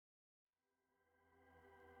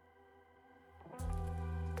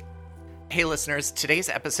Hey listeners, today's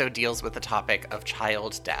episode deals with the topic of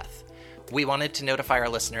child death. We wanted to notify our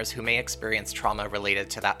listeners who may experience trauma related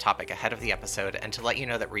to that topic ahead of the episode and to let you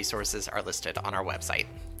know that resources are listed on our website.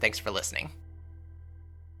 Thanks for listening.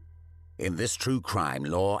 In this true crime,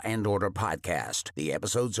 law, and order podcast, the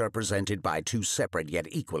episodes are presented by two separate yet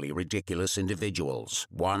equally ridiculous individuals.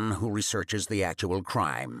 One who researches the actual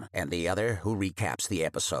crime, and the other who recaps the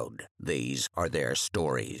episode. These are their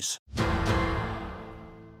stories.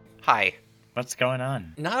 Hi. What's going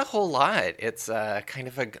on? Not a whole lot. It's kind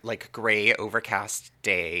of a gray, overcast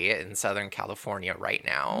day in Southern California right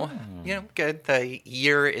now. You know, good. The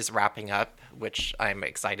year is wrapping up, which I'm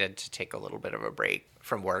excited to take a little bit of a break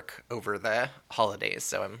from work over the holidays,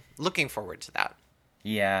 so I'm looking forward to that.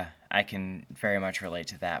 Yeah, I can very much relate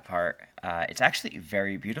to that part. It's actually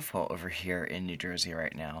very beautiful over here in New Jersey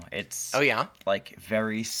right now. It's like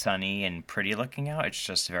very sunny and pretty looking out. It's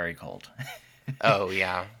just very cold. Oh,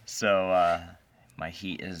 yeah. So my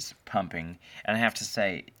heat is pumping. And I have to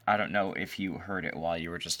say, I don't know if you heard it while you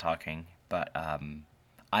were just talking, but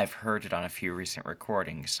I've heard it on a few recent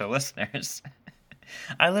recordings. So listeners,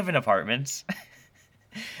 I live in apartments.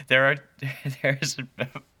 There's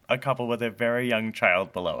a couple with a very young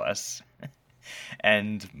child below us.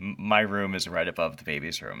 And my room is right above the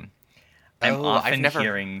baby's room. I'm often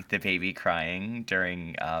hearing the baby crying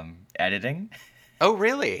during editing. Oh,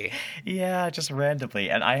 really? Yeah, just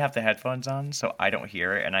randomly. And I have the headphones on, so I don't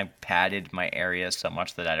hear it. And I padded my area so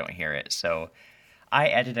much that I don't hear it. So I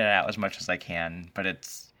edit it out as much as I can, but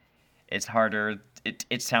it's harder.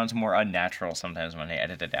 It sounds more unnatural sometimes when I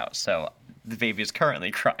edit it out. So the baby is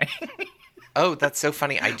currently crying. Oh, that's so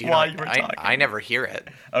funny. I do While not. you were talking. I never hear it.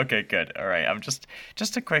 Okay, good. All right. I'm just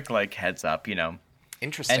a quick heads up, you know.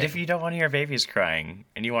 Interesting. And if you don't want to hear babies crying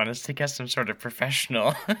and you want us to get some sort of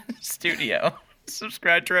professional studio,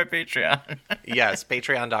 subscribe to our Patreon. Yes,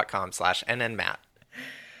 patreon.com/nnmatt.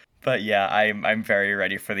 But yeah, I'm very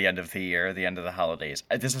ready for the end of the year, the end of the holidays.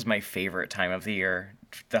 This is my favorite time of the year,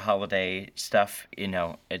 the holiday stuff. You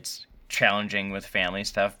know, it's challenging with family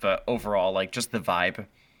stuff, but overall, just the vibe.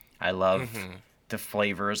 I love the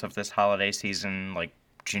flavors of this holiday season, like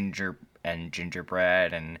ginger and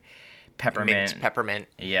gingerbread and peppermint. Mint peppermint.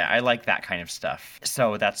 Yeah, I like that kind of stuff.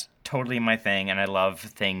 So that's totally my thing, and I love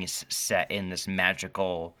things set in this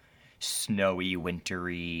magical, snowy,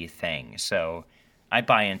 wintry thing. So I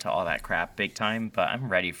buy into all that crap big time, but I'm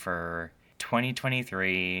ready for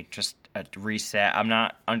 2023, just a reset. I'm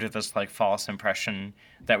not under this false impression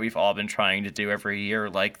that we've all been trying to do every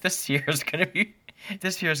year. This year is gonna be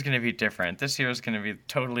different. This year is gonna be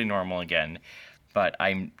totally normal again. But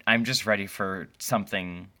I'm just ready for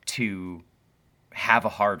something to have a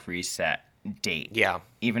hard reset date. Yeah.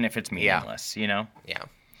 Even if it's meaningless, you know? Yeah,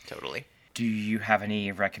 totally. Do you have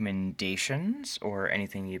any recommendations or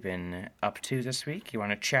anything you've been up to this week you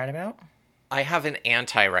want to chat about? I have an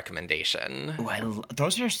anti-recommendation. Ooh,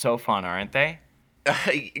 those are so fun, aren't they?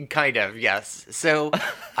 Kind of, yes. So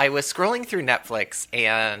I was scrolling through Netflix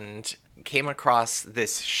and came across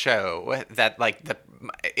this show that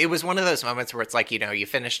it was one of those moments where it's you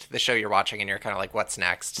finished the show you're watching and you're kind of what's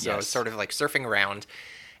next? So I was sort of surfing around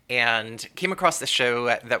and came across this show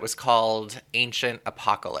that was called Ancient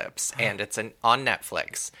Apocalypse, and it's on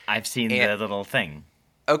Netflix. I've seen the little thing.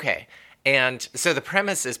 Okay. And so the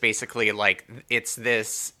premise is basically it's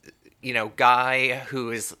this guy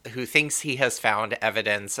who thinks he has found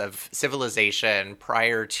evidence of civilization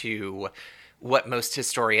prior to what most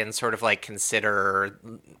historians sort of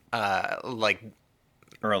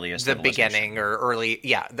earliest the beginning or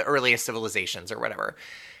the earliest civilizations or whatever.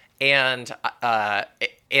 And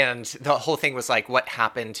the whole thing was what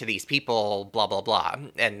happened to these people, blah, blah, blah,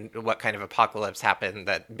 and what kind of apocalypse happened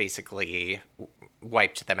that basically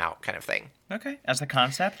wiped them out kind of thing. Okay. As a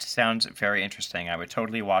concept, sounds very interesting. I would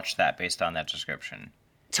totally watch that based on that description.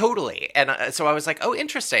 Totally. And so I was oh,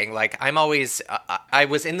 interesting. I'm always, I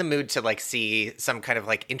was in the mood to see some kind of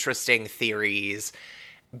interesting theories.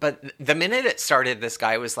 But the minute it started, this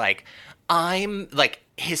guy was I'm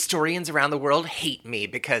historians around the world hate me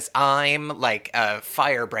because I'm a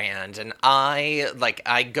firebrand and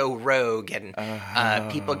I go rogue and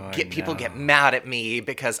people get mad at me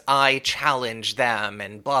because I challenge them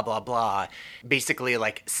and blah blah blah. Basically,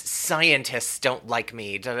 scientists don't like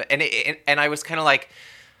me, and I was kind of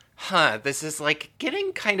this is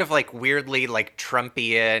getting kind of weirdly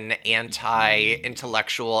Trumpian,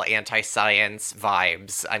 anti-intellectual, anti-science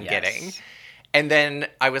vibes I'm getting. And then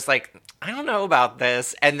I was I don't know about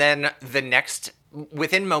this. And then the next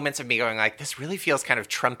within moments of me going like, this really feels kind of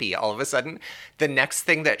Trumpy all of a sudden, the next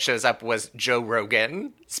thing that shows up was Joe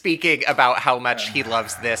Rogan speaking about how much he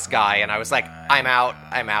loves this guy. And I was like, I'm out.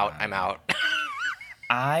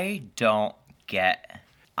 I don't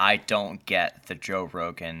get the Joe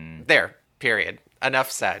Rogan. There, period.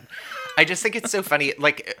 Enough said. I just think it's so funny.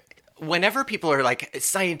 Like, whenever people are like,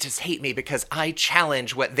 scientists hate me because I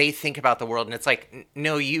challenge what they think about the world, and it's like,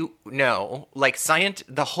 no, like,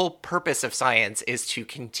 the whole purpose of science is to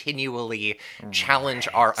continually challenge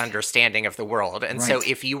our understanding of the world. And so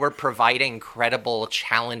if you were providing credible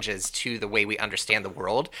challenges to the way we understand the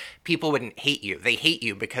world, people wouldn't hate you. They hate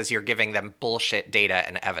you because you're giving them bullshit data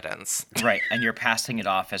and evidence. Right, and you're passing it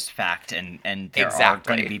off as fact, and there are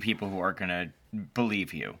going to be people who are going to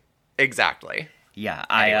believe you. Exactly. Yeah,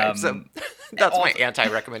 anyway, so that's my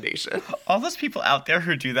anti-recommendation. All those people out there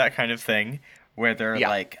who do that kind of thing, where they're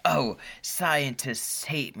like, "Oh, scientists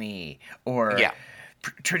hate me," or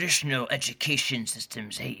traditional education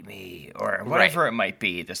systems hate me, or whatever it might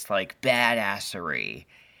be. This like badassery.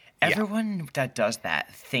 Everyone that does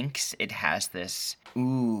that thinks it has this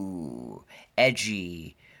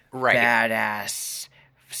edgy, badass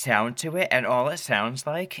sound to it, and all it sounds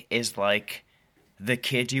like is like the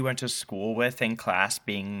kid you went to school with in class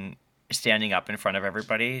standing up in front of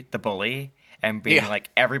everybody, the bully, and being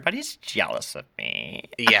like, everybody's jealous of me.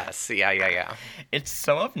 Yes, yeah. It's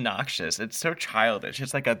so obnoxious. It's so childish.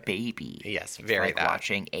 It's like a baby. Yes, very like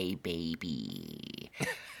watching a baby.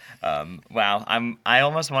 Wow, I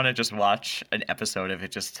almost want to just watch an episode of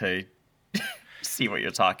it just to see what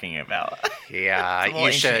you're talking about. Yeah,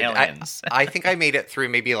 you should. I think I made it through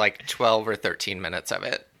maybe like 12 or 13 minutes of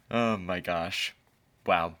it. Oh my gosh.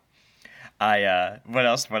 Wow. What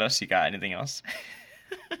else you got? Anything else?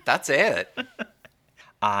 That's it.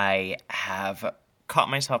 I have caught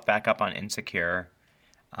myself back up on Insecure.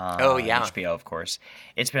 HBO, of course.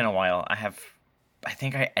 It's been a while. I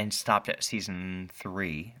think I stopped at season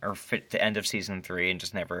 3 or the end of season 3 and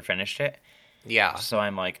just never finished it. Yeah. So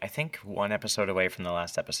I'm like, I think one episode away from the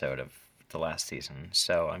last episode of the last season.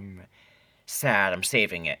 So I'm sad. I'm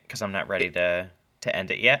saving it because I'm not ready to end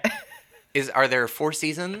it yet. Are there 4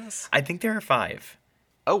 seasons? I think there are 5.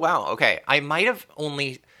 Oh, wow. Okay. I might have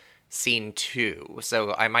only seen 2,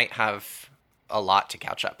 so I might have a lot to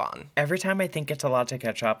catch up on. Every time I think it's a lot to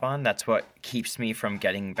catch up on, that's what keeps me from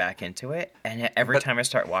getting back into it. And every time I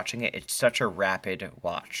start watching it, it's such a rapid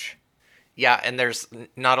watch. Yeah, and it's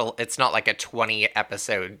not like a 20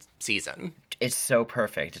 episode season. It's so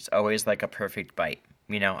perfect. It's always like a perfect bite.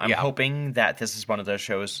 You know, I'm hoping that this is one of those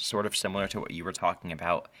shows sort of similar to what you were talking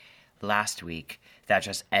about last week that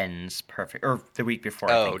just ends perfect, or the week before,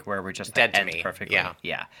 I think, where we just Dead ends to Me. Perfectly.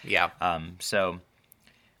 Yeah. So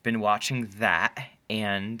been watching that,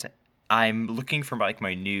 and I'm looking for like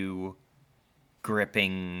my new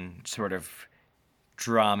gripping sort of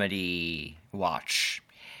dramedy watch.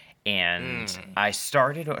 And I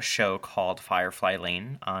started a show called Firefly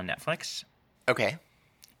Lane on Netflix. Okay.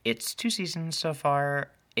 It's 2 seasons so far.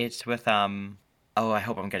 It's with I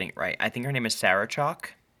hope I'm getting it right. I think her name is Sarah Chalke.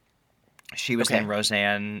 She was in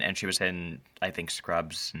Roseanne, and she was in, I think,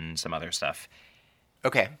 Scrubs and some other stuff.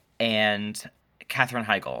 Okay. And Katherine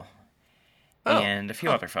Heigl. And a few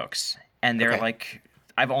other folks. And they're like,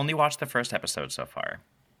 I've only watched the first episode so far.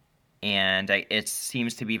 And it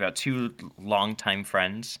seems to be about 2 longtime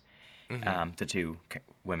friends, the 2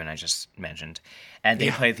 women I just mentioned. And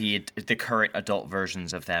they play the current adult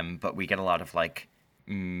versions of them, but we get a lot of like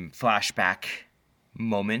flashback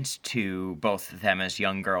moments to both them as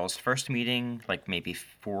young girls first meeting, like maybe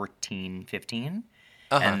 14, 15,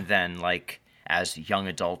 and then like as young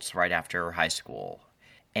adults right after high school.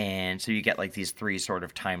 And so you get like these 3 sort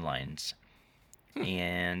of timelines.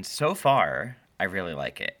 And so far, I really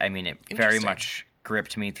like it. I mean, it very much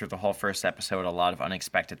gripped me through the whole first episode. A lot of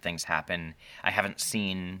unexpected things happen. I haven't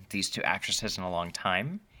seen these 2 actresses in a long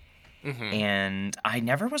time. And I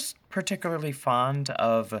never was particularly fond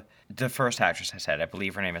of the first actress I said. I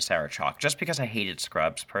believe her name is Sarah Chalke, just because I hated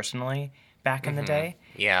Scrubs personally back in the day.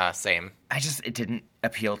 Yeah, same. It didn't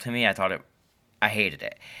appeal to me. I hated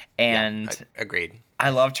it. And agreed. I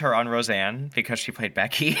loved her on Roseanne because she played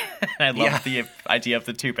Becky. I loved the idea of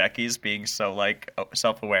the 2 Beckys being so like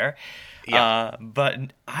self-aware. Yeah. But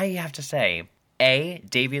I have to say,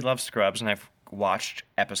 Davey loves Scrubs, and I've watched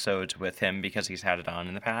episodes with him because he's had it on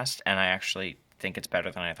in the past, and I actually think it's better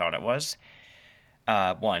than I thought it was.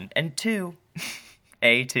 1. And 2,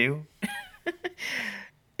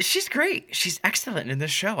 she's great. She's excellent in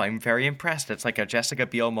this show. I'm very impressed. It's like a Jessica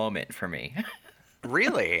Biel moment for me.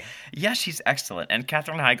 Really? Yeah, she's excellent. And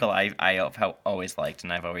Katherine Heigl, I have always liked,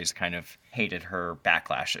 and I've always kind of hated her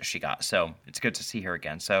backlash that she got. So it's good to see her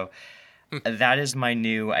again. So that is my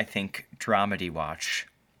new, I think, dramedy watch.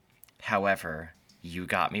 However, you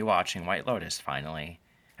got me watching White Lotus finally.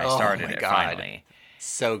 I started it finally.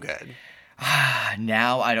 So good.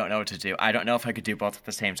 Now I don't know what to do. I don't know if I could do both at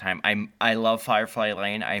the same time. I love Firefly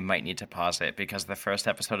Lane. I might need to pause it because the first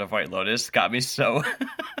episode of White Lotus got me so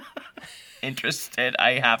interested.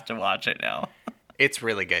 I have to watch it now. It's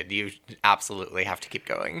really good. You absolutely have to keep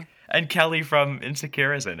going. And Kelly from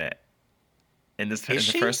Insecure is in it. In the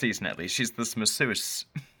she? first season, at least. She's this masseuse.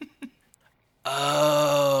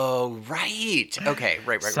 Oh, right. Okay,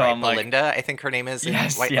 right. So I'm like- Belinda, I think her name is in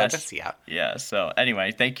White Lotus. Yeah. Yeah, so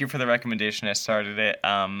anyway, thank you for the recommendation. I started it.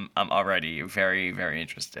 I'm already very, very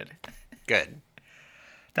interested. Good.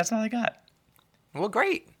 That's all I got. Well,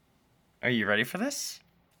 great. Are you ready for this?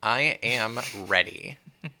 I am ready.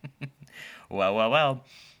 Well.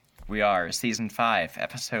 We are season 5,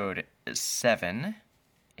 episode 7.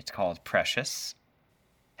 It's called Precious.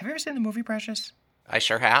 Have you ever seen the movie Precious? I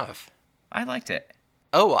sure have. I liked it.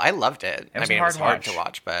 Oh, I loved it. It was it was hard to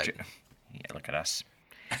watch, but... Yeah, look at us.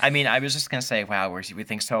 I mean, I was just going to say, wow, we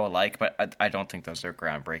think so alike, but I don't think those are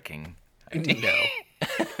groundbreaking. No.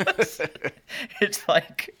 It's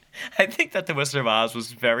like, I think that The Wizard of Oz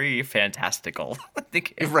was very fantastical.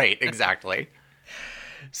 Right, exactly.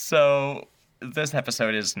 So, this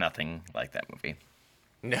episode is nothing like that movie.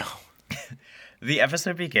 No. The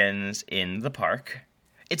episode begins in the park.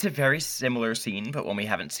 It's a very similar scene, but one we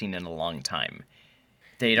haven't seen in a long time.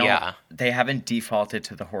 They haven't defaulted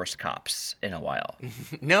to the horse cops in a while.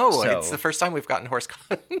 No, So- it's the first time we've gotten horse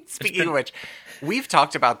cops. Speaking of which, we've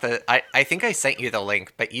talked about I think I sent you the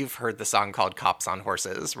link, but you've heard the song called Cops on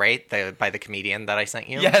Horses, right? By the comedian that I sent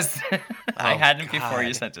you? Yes. I hadn't before God.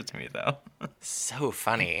 you sent it to me, though. So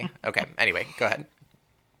funny. Okay, anyway, go ahead.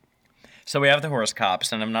 So we have the horse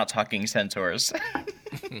cops, and I'm not talking centaurs.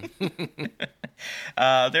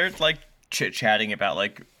 They're like chit-chatting about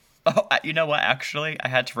like, oh, you know what? Actually, I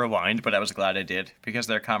had to rewind, but I was glad I did because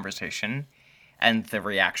their conversation and the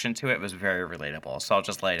reaction to it was very relatable. So I'll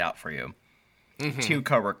just lay it out for you. Mm-hmm. 2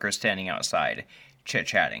 coworkers standing outside,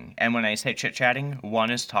 chit-chatting. And when I say chit-chatting, one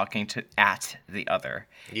is talking at the other,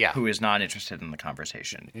 who is not interested in the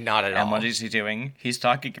conversation. Not at all. And what is he doing? He's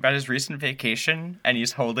talking about his recent vacation, and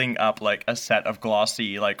he's holding up like a set of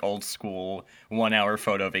glossy, like old school 1-hour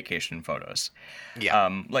photo vacation photos.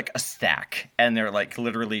 Yeah. Like a stack. And they're like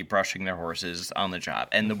literally brushing their horses on the job.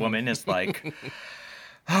 And the woman is like,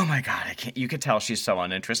 oh my God, I can't. You could tell she's so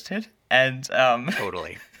uninterested. And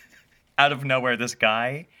Totally. out of nowhere, this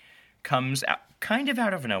guy comes out, kind of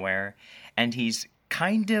out of nowhere, and he's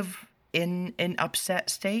kind of in an upset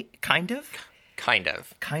state. Kind of.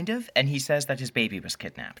 And he says that his baby was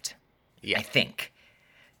kidnapped. Yeah. I think.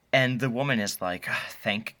 And the woman is like, oh,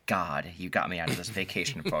 thank God you got me out of this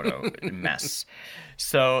vacation photo mess.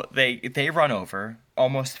 So they run over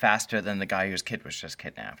almost faster than the guy whose kid was just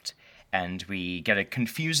kidnapped. And we get a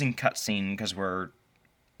confusing cutscene because we're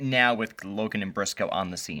now with Logan and Briscoe on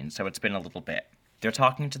the scene. So it's been a little bit. They're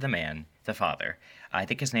talking to the man, the father. I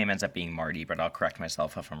think his name ends up being Marty, but I'll correct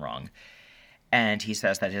myself if I'm wrong. And he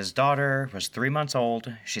says that his daughter was 3 months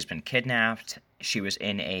old. She's been kidnapped. She was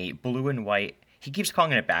in a blue and white. He keeps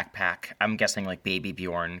calling it a backpack. I'm guessing like Baby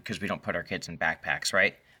Bjorn, because we don't put our kids in backpacks,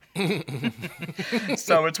 right?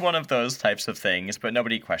 So it's one of those types of things, but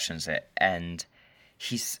nobody questions it. And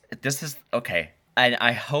this is, okay. And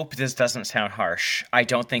I hope this doesn't sound harsh. I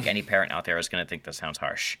don't think any parent out there is going to think this sounds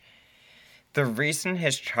harsh. The reason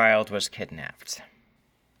his child was kidnapped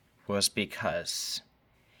was because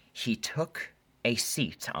he took a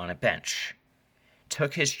seat on a bench,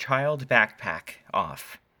 took his child backpack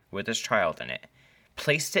off with his child in it,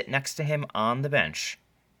 placed it next to him on the bench,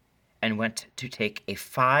 and went to take a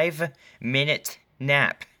 5-minute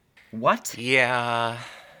nap. What? Yeah.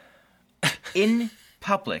 In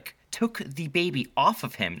public, took the baby off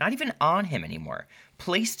of him, not even on him anymore,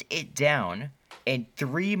 placed it down, a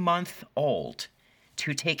 3-month-old,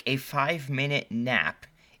 to take a 5-minute nap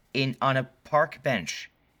on a park bench.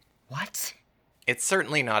 What? It's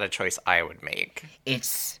certainly not a choice I would make.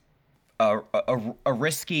 It's a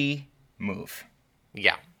risky move.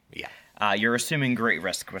 Yeah. You're assuming great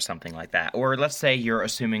risk with something like that. Or let's say you're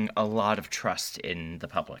assuming a lot of trust in the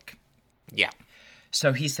public. Yeah.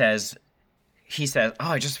 So he says, oh,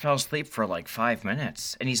 I just fell asleep for like 5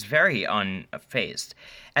 minutes. And he's very unfazed.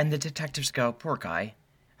 And the detectives go, poor guy.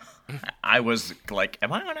 I was like,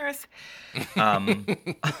 am I on Earth?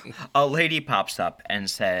 A lady pops up and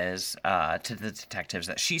says to the detectives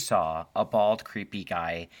that she saw a bald, creepy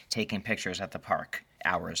guy taking pictures at the park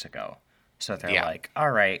hours ago. So they're like,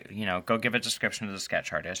 all right, go give a description to the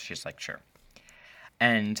sketch artist. She's like, sure.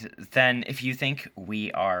 And then if you think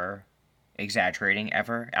we are exaggerating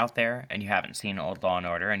ever out there and you haven't seen Old Law and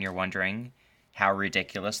Order and you're wondering how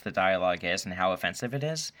ridiculous the dialogue is and how offensive it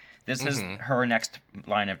is, this is her next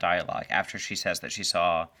line of dialogue. After she says that she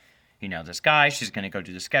saw, this guy, she's going to go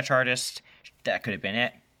do the sketch artist. That could have been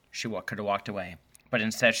it. She could have walked away. But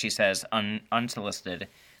instead she says, unsolicited,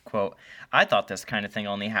 quote, I thought this kind of thing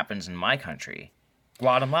only happens in my country.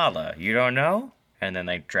 Guatemala, you don't know? And then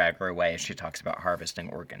they drag her away as she talks about harvesting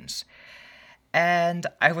organs. And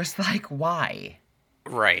I was like, why?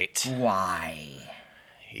 Right. Why?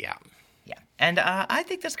 Yeah. Yeah. And I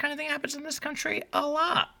think this kind of thing happens in this country a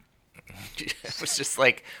lot. It was just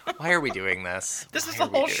like, why are we doing this? This is a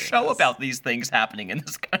whole show about these things happening in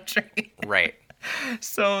this country. Right.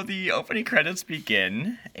 So the opening credits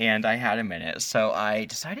begin, and I had a minute, so I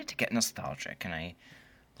decided to get nostalgic, and I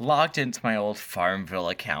logged into my old Farmville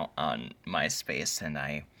account on MySpace, and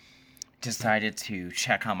I decided to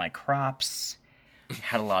check on my crops.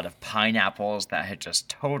 Had a lot of pineapples that had just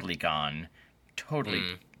totally gone,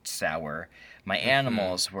 sour. My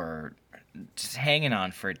animals were just hanging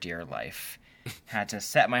on for dear life. Had to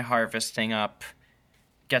set my harvesting up,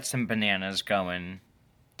 get some bananas going,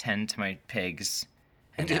 tend to my pigs,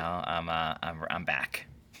 and now I'm back.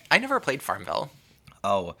 I never played Farmville.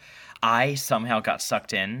 Oh, I somehow got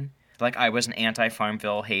sucked in. Like, I was an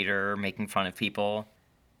anti-Farmville hater, making fun of people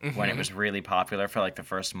when it was really popular for like the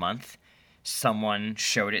first month. Someone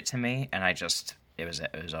showed it to me, and it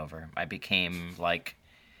was over. I became like,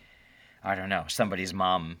 I don't know, somebody's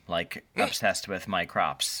mom, like obsessed with my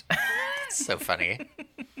crops. That's so funny.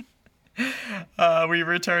 We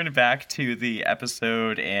returned back to the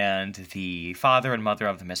episode, and the father and mother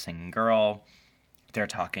of the missing girl, they're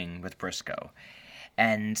talking with Briscoe.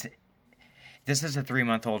 And this is a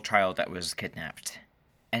 3-month-old child that was kidnapped.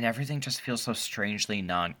 And everything just feels so strangely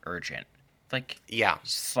non-urgent. Like, yeah,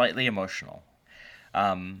 slightly emotional.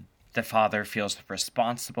 The father feels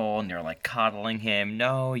responsible, and they're, like, coddling him.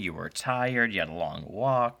 No, you were tired, you had a long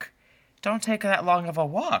walk. Don't take that long of a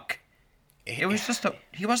walk. It was just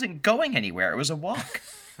he wasn't going anywhere. It was a walk.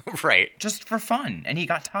 Right. Just for fun. And he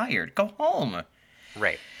got tired. Go home.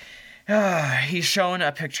 Right. He's shown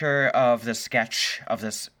a picture of the sketch of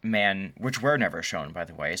this man, which we're never shown, by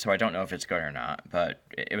the way, so I don't know if it's good or not, but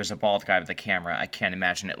it was a bald guy with a camera. I can't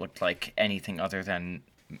imagine it looked like anything other than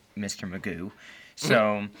Mr. Magoo.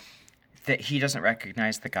 So that he doesn't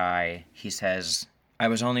recognize the guy. He says, I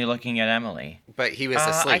was only looking at Emily. But he was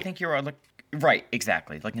asleep. I think you were right,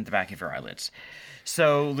 exactly, looking at the back of your eyelids.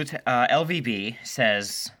 So LVB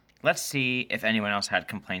says, let's see if anyone else had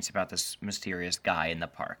complaints about this mysterious guy in the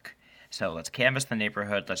park. So let's canvass the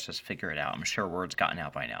neighborhood. Let's just figure it out. I'm sure word's gotten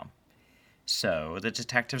out by now. So the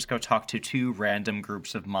detectives go talk to 2 random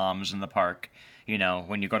groups of moms in the park. You know,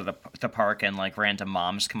 when you go to the park and, like, random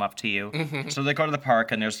moms come up to you. So they go to the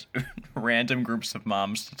park and there's random groups of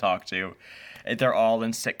moms to talk to. They're all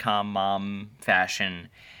in sitcom mom fashion.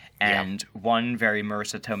 And one very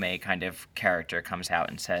Marissa Tomei kind of character comes out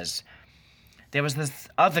and says, there was this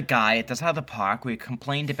other guy at this other park. We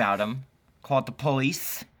complained about him. Called the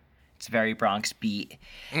police. It's very Bronx beat.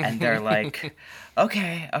 And they're like,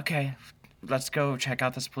 okay, let's go check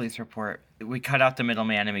out this police report. We cut out the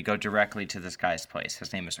middleman and we go directly to this guy's place.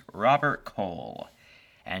 His name is Robert Cole.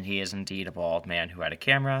 And he is indeed a bald man who had a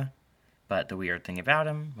camera. But the weird thing about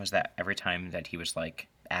him was that every time that he was, like,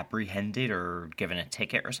 apprehended or given a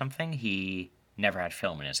ticket or something, he never had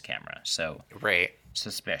film in his camera. So, right.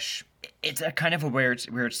 Suspicious. It's a kind of a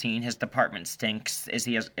weird scene. His department stinks. Is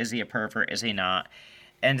he a pervert? Is he not?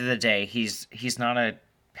 End of the day, he's not a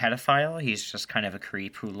pedophile. He's just kind of a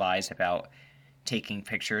creep who lies about taking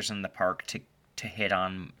pictures in the park to hit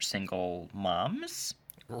on single moms.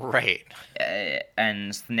 Right.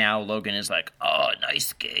 And now Logan is like, oh,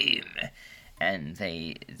 nice game. And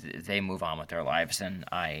they move on with their lives, and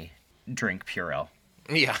I drink Purell.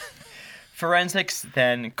 Yeah. Forensics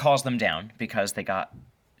then calls them down because they got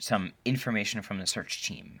some information from the search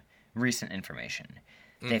team. Recent information.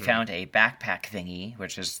 They found a backpack thingy,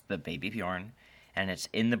 which is the baby Bjorn, and it's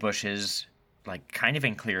in the bushes, like kind of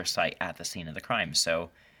in clear sight at the scene of the crime.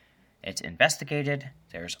 So it's investigated.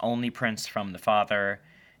 There's only prints from the father.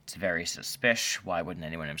 It's very suspicious. Why wouldn't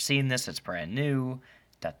anyone have seen this? It's brand new.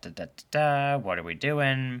 What are we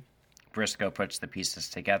doing? Briscoe puts the pieces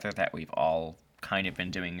together that we've all kind of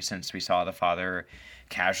been doing since we saw the father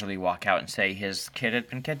casually walk out and say his kid had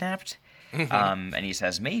been kidnapped. And he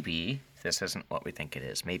says, maybe this isn't what we think it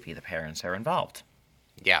is. Maybe the parents are involved.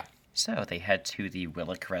 Yeah. So they head to the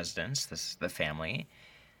Willick residence, this is the family,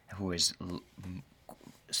 who is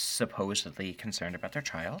supposedly concerned about their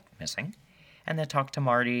child missing. And they talk to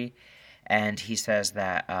Marty, and he says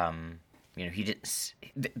that, he didn't...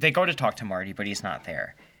 They go to talk to Marty, but he's not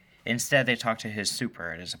there. Instead, they talk to his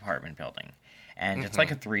super at his apartment building. And it's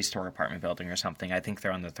like a 3-story apartment building or something. I think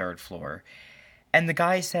they're on the 3rd floor. And the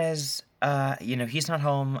guy says, he's not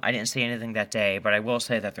home. I didn't see anything that day, but I will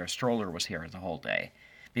say that their stroller was here the whole day.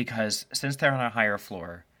 Because since they're on a higher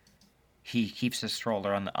floor, he keeps his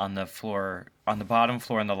stroller on the floor, on the bottom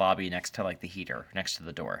floor in the lobby next to, like, the heater, next to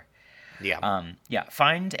the door. Yeah.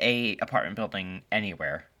 Find a apartment building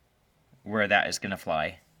anywhere where that is going to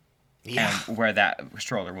fly. Yeah. And where that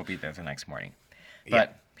stroller will be there the next morning.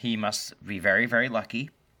 But he must be very, very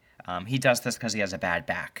lucky. He does this because he has a bad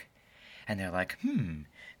back. And they're like,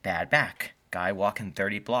 bad back. Guy walking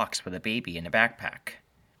 30 blocks with a baby in a backpack.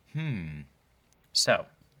 So,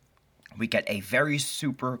 we get a very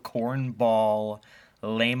super cornball,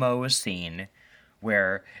 lame-o scene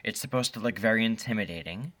where it's supposed to look very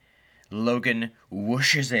intimidating. Logan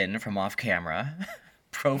whooshes in from off camera,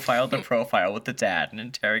 profile to profile with the dad, an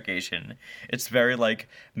interrogation. It's very like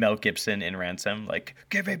Mel Gibson in Ransom, like,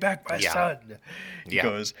 give me back my son. He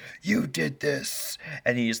goes, you did this.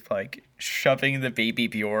 And he's like shoving the baby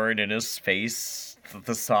Bjorn in his face,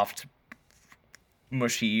 the soft,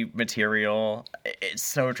 mushy material. It's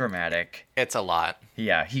so dramatic. It's a lot.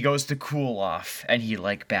 Yeah, he goes to cool off, and he,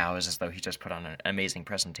 like, bows as though he just put on an amazing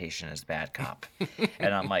presentation as bad cop.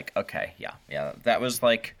 And I'm like, okay, yeah, that was,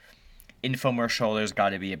 like, infomercial, there's got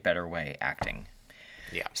to be a better way acting.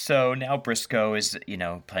 Yeah. So now Briscoe is,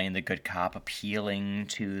 playing the good cop, appealing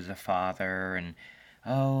to the father, and,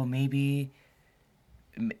 oh, maybe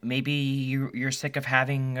you're sick of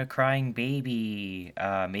having a crying baby.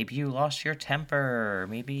 Maybe you lost your temper.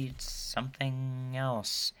 Maybe it's something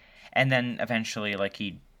else. And then eventually, like,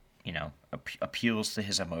 he, appeals to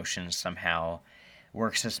his emotions somehow,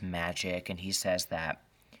 works his magic, and he says that,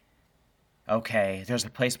 okay, there's a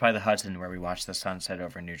place by the Hudson where we watch the sunset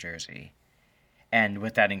over New Jersey. And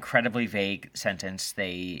with that incredibly vague sentence,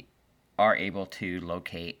 they are able to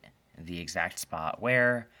locate the exact spot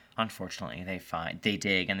where, unfortunately, they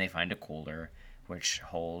dig and they find a cooler, which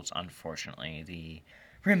holds, unfortunately, the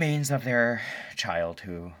remains of their child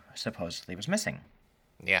who supposedly was missing.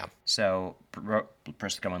 Yeah. So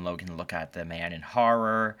Briscoe and Logan look at the man in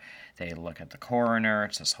horror. They look at the coroner.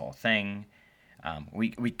 It's this whole thing.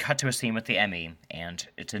 We cut to a scene with the Emmy, and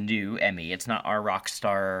it's a new Emmy. It's not our rock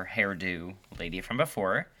star hairdo lady from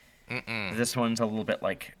before. This one's a little bit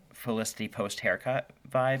like Felicity post-haircut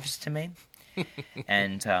vibes to me.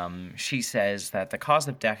 And she says that the cause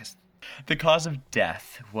of death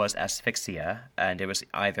was asphyxia, and it was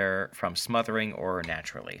either from smothering or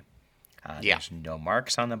naturally. There's no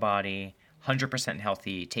marks on the body, 100%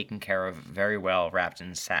 healthy, taken care of very well, wrapped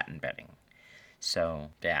in satin bedding.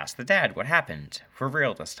 So they ask the dad what happened, for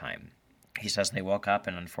real this time. He says they woke up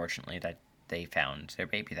and unfortunately that they found their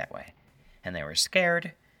baby that way. And they were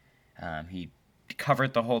scared. He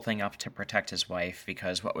covered the whole thing up to protect his wife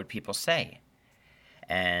because what would people say?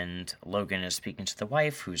 And Logan is speaking to the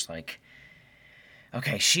wife who's like,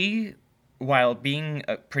 okay, she, while being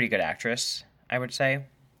a pretty good actress, I would say,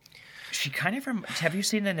 she kind of have you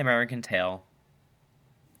seen An American Tail?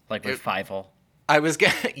 Like with Fievel? I was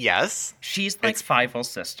gonna... Yes. She's like Fievel's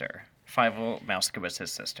sister. Fievel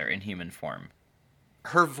Mouskowitz's sister in human form.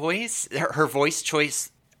 Her voice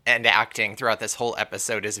choice and acting throughout this whole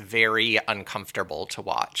episode is very uncomfortable to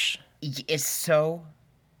watch. It's so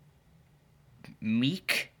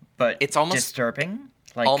meek, but it's almost disturbing.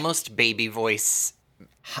 Like almost baby voice.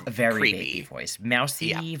 Very creepy. Baby voice.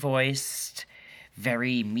 Mousy voiced,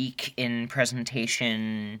 very meek in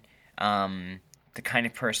presentation. The kind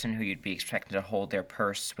of person who you'd be expecting to hold their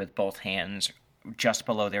purse with both hands just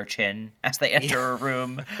below their chin as they enter a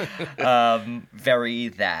room. Very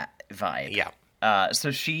that vibe. Yeah.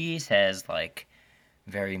 So she says, like,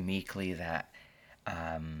 very meekly that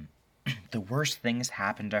the worst things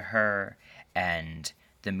happened to her, and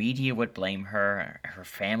the media would blame her. Her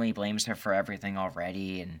family blames her for everything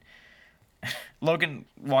already. And Logan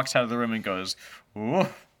walks out of the room and goes, ooh,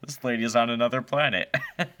 this lady is on another planet.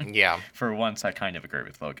 Yeah. For once, I kind of agree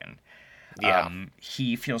with Logan. Yeah.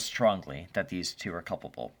 He feels strongly that these two are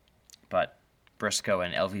culpable. But Briscoe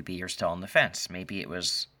and LVB are still on the fence. Maybe it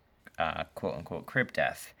was, quote-unquote, crib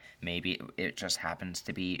death. Maybe it just happens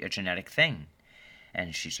to be a genetic thing. And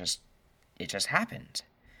it just happened.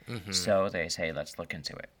 So they say, let's look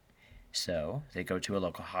into it. So they go to a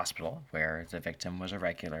local hospital where the victim was a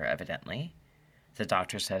regular, evidently. The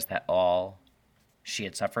doctor says that all she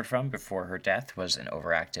had suffered from before her death was an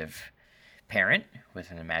overactive parent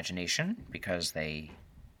with an imagination, because they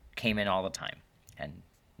came in all the time and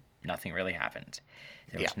nothing really happened.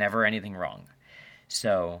 There was never anything wrong.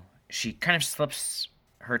 So she kind of slips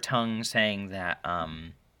her tongue saying that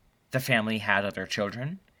the family had other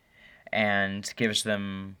children, and gives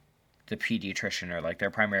them the pediatrician, or like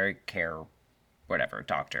their primary care, whatever,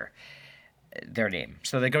 doctor, their name.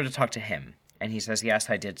 So they go to talk to him, and he says, yes,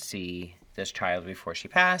 I did see this child before she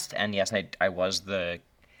passed, and yes, I was the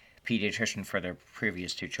pediatrician for their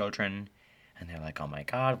previous 2 children. And they're like, oh my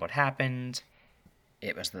God, what happened?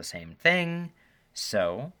 It was the same thing.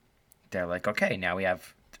 So they're like, okay, now we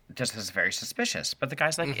have, this is very suspicious. But the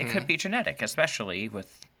guy's like, it could be genetic, especially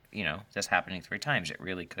with, this happening 3 times. It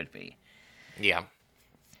really could be. Yeah.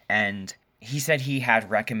 And he said he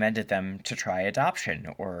had recommended them to try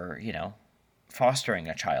adoption, or, fostering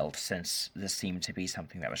a child, since this seemed to be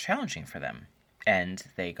something that was challenging for them. And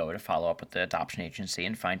they go to follow up with the adoption agency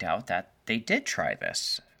and find out that they did try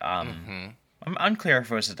this. I'm unclear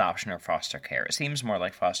if it was adoption or foster care. It seems more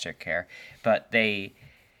like foster care. But they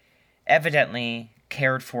evidently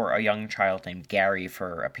cared for a young child named Gary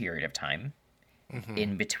for a period of time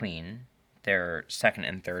in between their second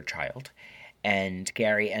and third child. And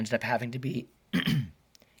Gary ended up having to be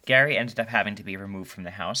removed from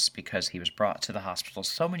the house because he was brought to the hospital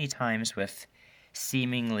so many times with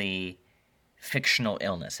seemingly fictional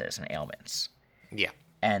illnesses and ailments. Yeah.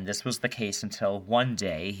 And this was the case until one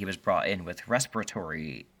day he was brought in with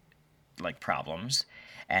respiratory problems,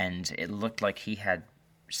 and it looked like he had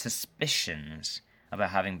suspicions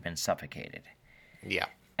about having been suffocated. Yeah.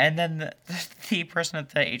 And then the person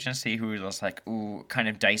at the agency who was like, ooh, kind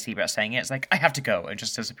of dicey about saying it, is like, I have to go, and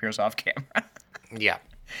just disappears off camera. Yeah.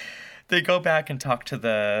 They go back and talk to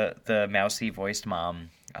the mousy-voiced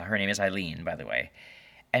mom. Her name is Eileen, by the way.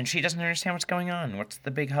 And she doesn't understand what's going on. What's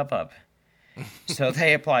the big hubbub? So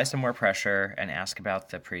they apply some more pressure and ask about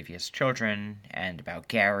the previous children and about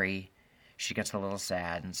Gary. She gets a little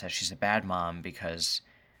sad and says she's a bad mom because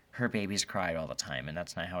her babies cried all the time, and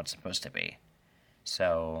that's not how it's supposed to be.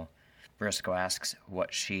 So Briscoe asks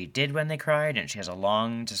what she did when they cried, and she has a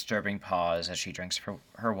long, disturbing pause as she drinks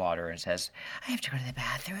her water and says, I have to go to the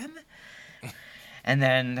bathroom. And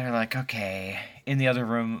then they're like, okay. In the other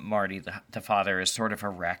room, Marty, the father, is sort of a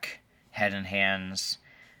wreck, head and hands,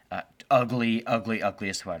 ugly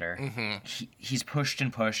sweater. He's pushed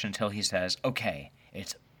and pushed until he says, okay,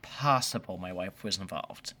 it's possible my wife was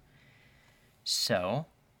involved. So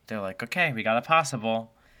they're like, okay, we got a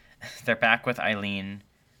possible. They're back with Eileen.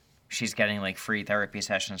 She's getting free therapy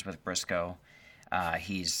sessions with Briscoe.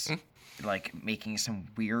 He's making some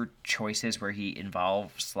weird choices where he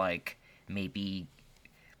involves maybe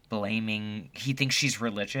blaming. He thinks she's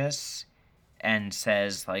religious and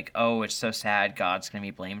says oh, it's so sad, God's gonna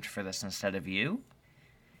be blamed for this instead of you.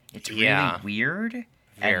 It's really weird.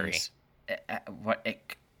 Very. And,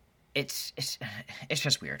 it's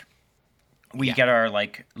just weird. We get our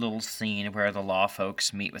little scene where the law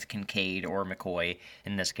folks meet with Kincaid or McCoy.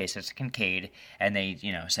 In this case, it's Kincaid, and they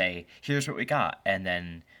say, "Here's what we got," and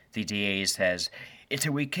then the DA says, "It's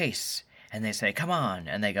a weak case," and they say, "Come on,"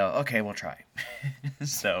 and they go, "Okay, we'll try."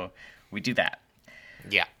 So we do that.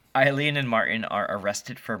 Yeah. Eileen and Martin are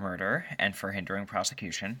arrested for murder and for hindering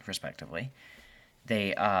prosecution, respectively.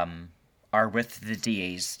 They are with the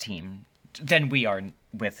DA's team. Then we are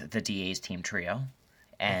with the DA's team trio.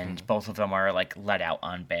 And both of them are let out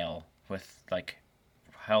on bail with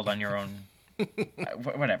held on your own,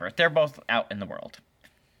 whatever. They're both out in the world.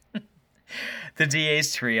 The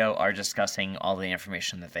DA's trio are discussing all the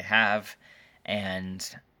information that they have, and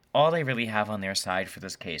all they really have on their side for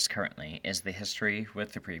this case currently is the history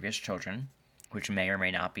with the previous children, which may or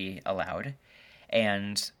may not be allowed,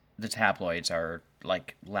 and the tabloids are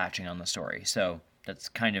latching on the story. So that's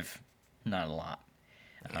kind of not a lot.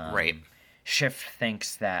 Right. Schiff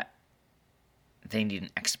thinks that they need an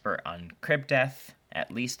expert on crib death,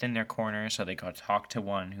 at least in their corner, so they go talk to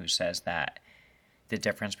one who says that the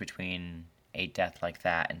difference between a death like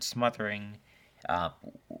that and smothering,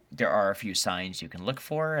 there are a few signs you can look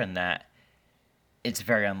for, and that it's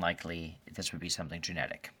very unlikely this would be something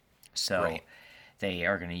genetic. So they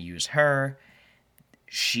are going to use her.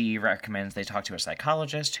 She recommends they talk to a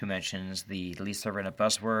psychologist who mentions the Lisa Rinna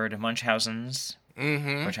buzzword, Munchausen's,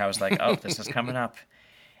 which I was like, oh, this is coming up.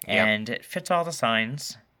 And it fits all the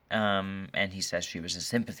signs. And he says she was a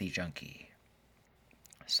sympathy junkie.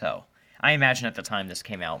 So I imagine at the time this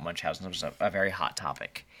came out, Munchausen was a very hot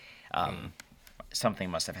topic. something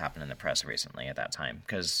must have happened in the press recently at that time,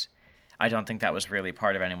 because I don't think that was really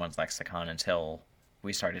part of anyone's lexicon until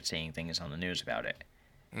we started seeing things on the news about it.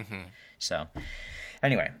 Mm-hmm. So,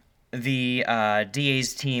 anyway, the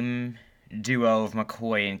DA's team duo of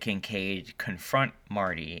McCoy and Kincaid confront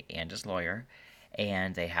Marty and his lawyer,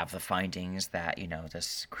 and they have the findings that,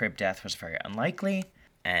 this crib death was very unlikely,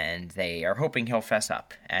 and they are hoping he'll fess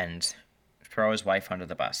up and throw his wife under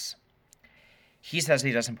the bus. He says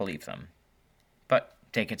he doesn't believe them, but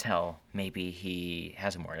they could tell maybe he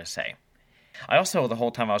has more to say. I also, the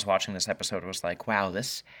whole time I was watching this episode, was like, wow,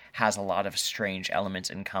 this has a lot of strange elements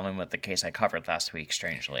in common with the case I covered last week,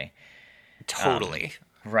 strangely. Totally.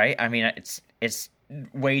 Right? I mean, it's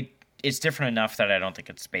different enough that I don't think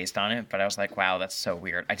it's based on it, but I was like, wow, that's so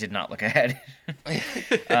weird. I did not look ahead.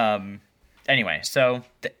 Anyway, so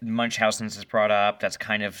Munchausen's is brought up. That's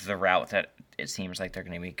kind of the route that it seems like they're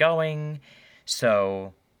going to be going.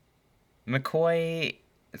 So McCoy,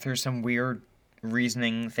 through some weird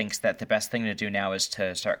reasoning, thinks that the best thing to do now is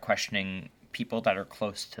to start questioning people that are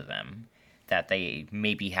close to them that they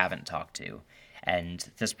maybe haven't talked to. And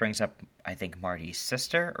this brings up, I think, Marty's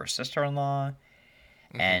sister or sister-in-law.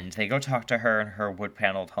 Mm-hmm. And they go talk to her in her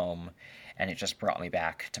wood-paneled home, and it just brought me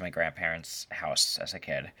back to my grandparents' house as a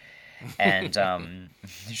kid. And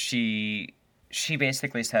she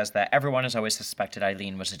basically says that everyone has always suspected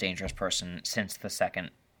Eileen was a dangerous person since the second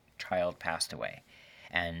child passed away.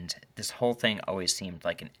 And this whole thing always seemed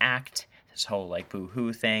like an act, this whole,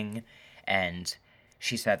 boo-hoo thing. And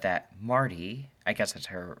she said that Marty, I guess it's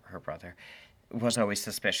her brother, was always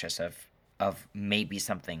suspicious of maybe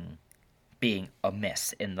something being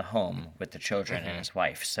amiss in the home with the children mm-hmm. and his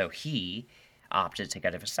wife. So he opted to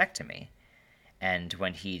get a vasectomy. And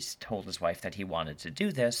when he told his wife that he wanted to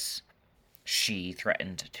do this, she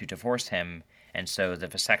threatened to divorce him. And so the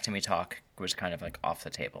vasectomy talk was kind of off the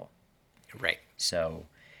table. Right. So,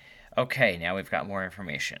 okay, now we've got more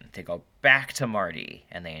information. They go back to Marty,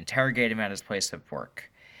 and they interrogate him at his place of work.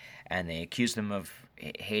 And they accuse him of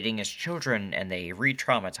hating his children, and they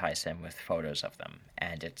re-traumatize him with photos of them.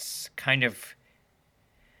 And it's kind of,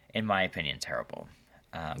 in my opinion, terrible.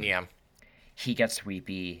 Yeah. He gets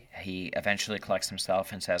weepy. He eventually collects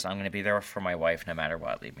himself and says, I'm going to be there for my wife no matter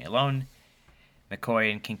what. Leave me alone.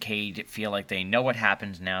 McCoy and Kincaid feel like they know what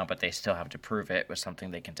happened now, but they still have to prove it with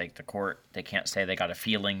something they can take to court. They can't say they got a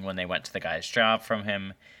feeling when they went to the guy's job from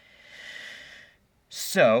him.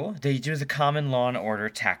 So they do the common law and order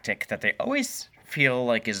tactic that they always feel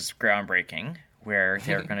like is groundbreaking, where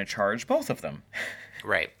they're going to charge both of them.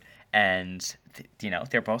 Right. And,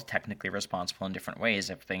 they're both technically responsible in different ways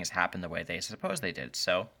if things happen the way they suppose they did.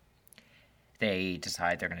 So they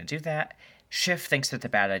decide they're going to do that. Schiff thinks it's a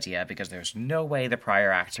bad idea because there's no way the prior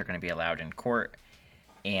acts are going to be allowed in court.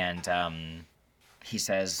 And he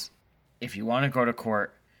says, if you want to go to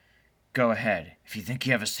court, go ahead. If you think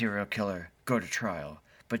you have a serial killer, go to trial.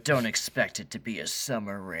 But don't expect it to be a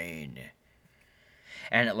summer rain.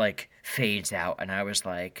 And it, fades out. And I was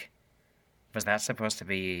like, was that supposed to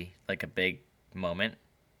be, a big moment?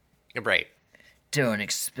 Right. Don't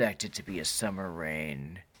expect it to be a summer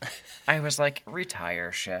rain. I was like,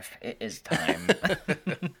 retire, Schiff. It is time.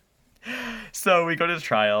 So we go to the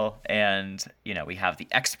trial, and, we have the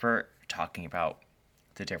expert talking about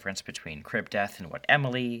the difference between crib death and what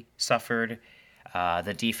Emily suffered.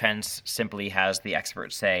 The defense simply has the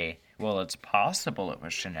expert say, well, it's possible it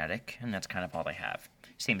was genetic, and that's kind of all they have.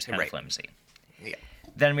 Seems kind of flimsy. Yeah.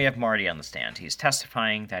 Then we have Marty on the stand. He's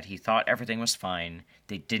testifying that he thought everything was fine.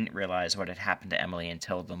 They didn't realize what had happened to Emily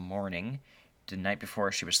until the morning, the night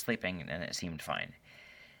before she was sleeping, and it seemed fine.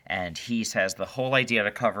 And he says the whole idea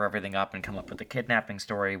to cover everything up and come up with the kidnapping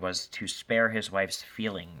story was to spare his wife's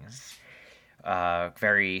feelings.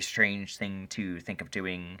 Very strange thing to think of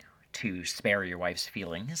doing, to spare your wife's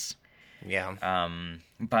feelings. Yeah.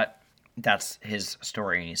 But that's his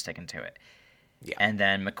story, and he's sticking to it. Yeah. And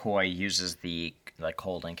then McCoy uses the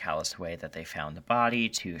cold and callous way that they found the body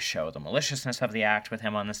to show the maliciousness of the act with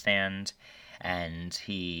him on the stand. And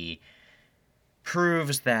he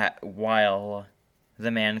proves that while the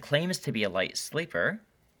man claims to be a light sleeper,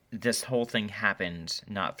 this whole thing happened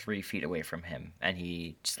not 3 feet away from him, and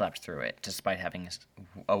he slept through it, despite having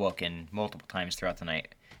awoken multiple times throughout the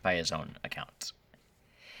night by his own account.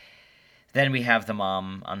 Then we have the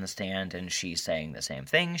mom on the stand, and she's saying the same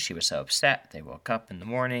thing. She was so upset. They woke up in the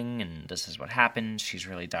morning, and this is what happened. She's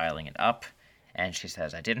really dialing it up. And she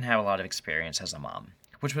says, I didn't have a lot of experience as a mom,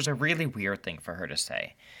 which was a really weird thing for her to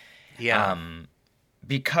say. Yeah.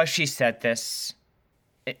 Because she said this,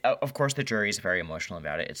 of course, the jury is very emotional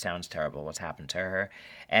about it. It sounds terrible what's happened to her.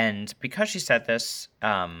 And because she said this,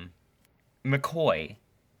 McCoy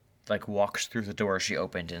like walks through the door she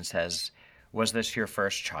opened and says, "Was this your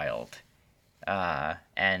first child?"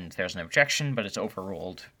 And there's an objection, but it's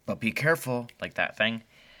overruled. But be careful, like that thing.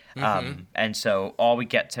 And so all we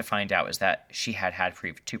get to find out is that she had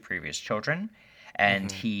two previous children,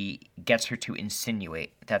 and he gets her to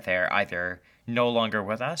insinuate that they're either no longer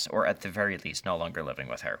with us or at the very least no longer living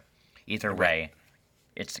with her. Either way,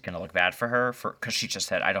 it's going to look bad for her because she just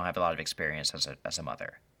said, "I don't have a lot of experience as a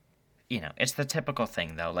mother." It's the typical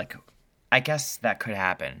thing, though. Like, I guess that could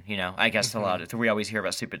happen, I guess we always hear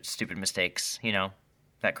about stupid mistakes,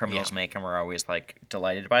 that criminals make, and we're always, like,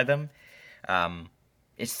 delighted by them.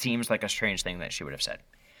 It seems like a strange thing that she would have said.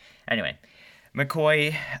 Anyway,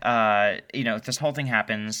 McCoy, this whole thing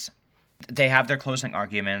happens. They have their closing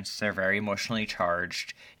arguments. They're very emotionally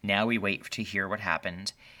charged. Now we wait to hear what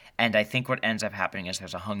happened. And I think what ends up happening is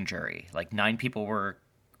there's a hung jury. Like, 9 people were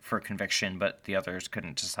for conviction, but the others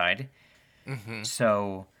couldn't decide.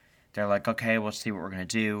 So they're like, okay, we'll see what we're going to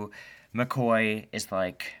do. McCoy is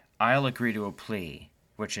like, I'll agree to a plea,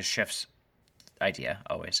 which is Schiff's idea,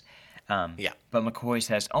 always. But McCoy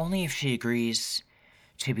says, only if she agrees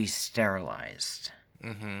to be sterilized.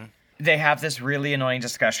 They have this really annoying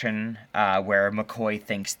discussion where McCoy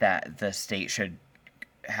thinks that the state should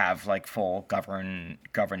have, like, full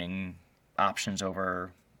governing options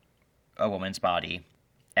over a woman's body.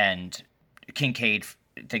 And Kincaid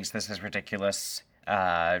thinks this is ridiculous.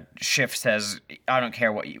 Schiff says, I don't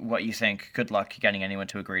care what you think. Good luck getting anyone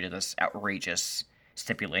to agree to this outrageous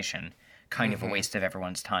stipulation. Kind of a waste of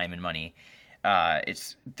everyone's time and money.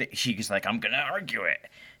 He's like, I'm going to argue it.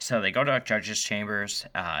 So they go to judge's chambers.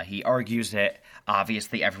 He argues it.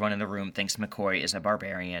 Obviously, everyone in the room thinks McCoy is a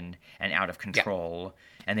barbarian and out of control.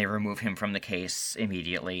 And they remove him from the case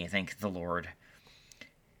immediately. Thank the Lord.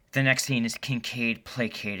 The next scene is Kincaid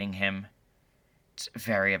placating him. It's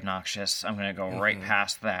very obnoxious. I'm going to go right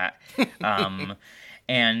past that.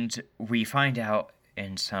 And we find out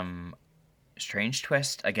in some strange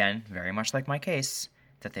twist, again, very much like my case,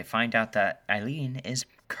 that they find out that Eileen is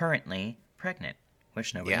currently pregnant,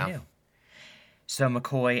 which nobody knew. So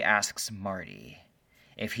McCoy asks Marty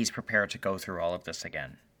if he's prepared to go through all of this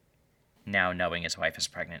again, now knowing his wife is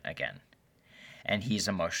pregnant again. And he's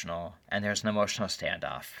emotional, and there's an emotional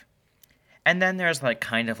standoff. And then there's, like,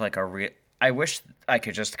 kind of like I wish I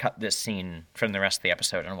could just cut this scene from the rest of the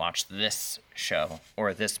episode and watch this show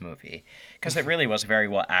or this movie, because it really was very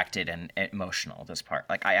well acted and emotional, this part.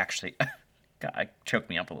 Like, I actually... God, it choked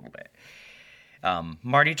me up a little bit.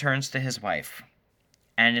 Marty turns to his wife,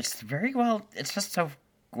 and it's just so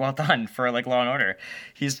well done for, like, Law and Order.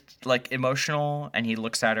 He's, like, emotional, and he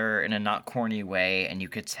looks at her in a not corny way, and you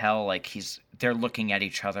could tell, like, they're looking at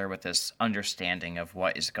each other with this understanding of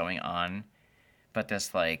what is going on, but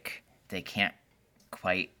this, like, they can't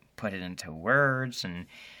quite put it into words, and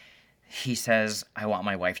he says, I want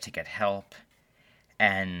my wife to get help,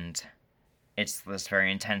 and it's this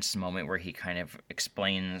very intense moment where he kind of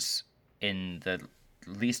explains in the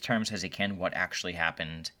least terms as he can what actually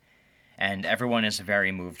happened. And everyone is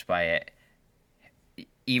very moved by it.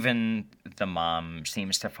 Even the mom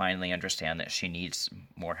seems to finally understand that she needs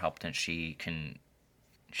more help than she can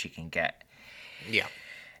get. Yeah.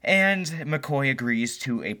 And McCoy agrees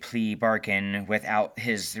to a plea bargain without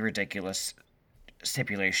his ridiculous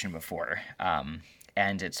stipulation before.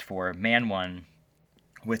 And it's for man 1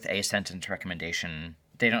 with a sentence recommendation.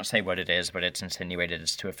 They don't say what it is, but it's insinuated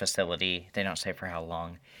it's to a facility. They don't say for how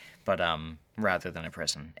long, but rather than a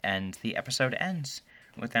prison. And the episode ends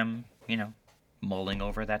with them, mulling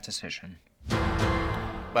over that decision.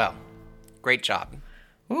 Well, great job.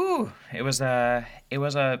 Ooh, it was a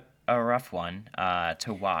rough one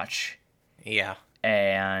to watch. Yeah.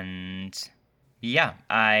 And yeah,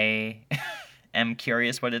 I am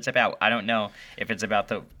curious what it's about. I don't know if it's about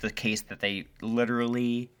the case that they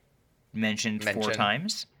literally mentioned 4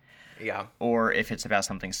 times. Yeah. Or if it's about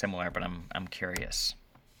something similar, but I'm curious.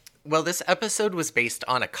 Well, this episode was based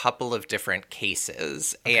on a couple of different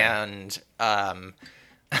cases, and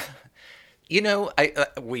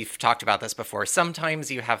we've talked about this before.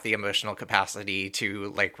 Sometimes you have the emotional capacity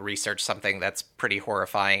to, like, research something that's pretty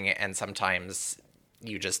horrifying, and sometimes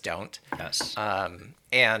you just don't. Yes.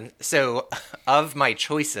 And so of my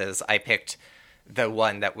choices, I picked the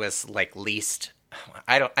one that was, like, least...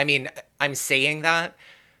 I'm saying that,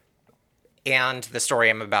 and the story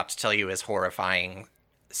I'm about to tell you is horrifying.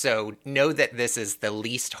 So know that this is the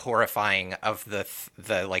least horrifying of the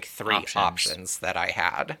 3 options that I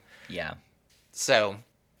had. Yeah. So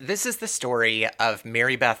this is the story of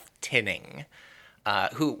Mary Beth Tinning.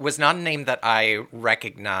 who was not a name that I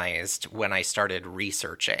recognized when I stared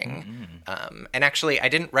researching. And actually, I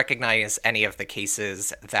didn't recognize any of the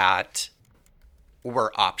cases that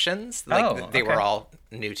were options. Like, they were all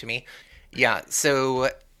new to me. Yeah, so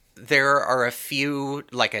there are a few,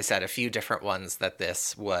 like I said, a few different ones that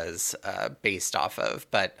this was based off of,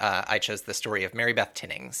 but I chose the story of Mary Beth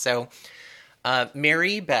Tinning. So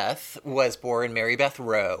Mary Beth was born Mary Beth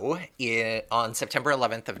Rowe on September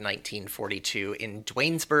 11th of 1942 in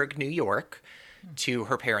Duanesburg, New York, to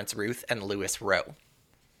her parents Ruth and Louis Rowe.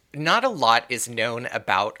 Not a lot is known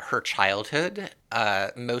about her childhood.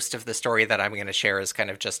 Most of the story that I'm going to share is kind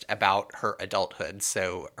of just about her adulthood.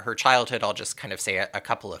 So her childhood, I'll just kind of say a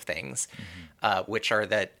couple of things, which are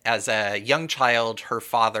that as a young child, her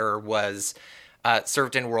father was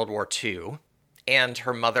served in World War II, and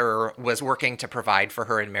her mother was working to provide for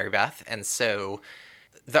her and Mary Beth. And so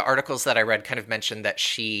the articles that I read kind of mentioned that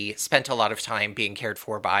she spent a lot of time being cared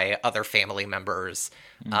for by other family members.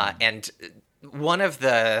 And one of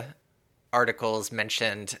the articles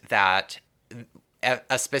mentioned that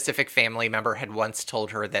a specific family member had once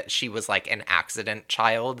told her that she was like an accident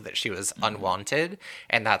child, that she was unwanted,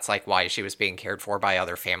 and that's like why she was being cared for by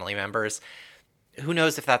other family members. Who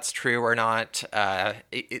knows if that's true or not?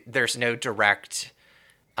 There's no direct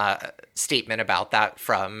statement about that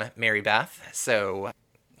from Mary Beth, so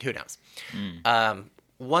who knows?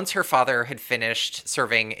 Once her father had finished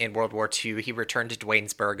serving in World War II, he returned to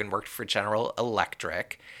Duanesburg and worked for General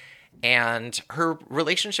Electric. And her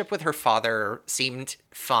relationship with her father seemed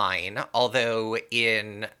fine, although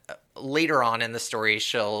later on in the story,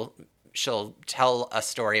 she'll tell a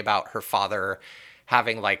story about her father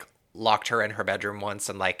having like locked her in her bedroom once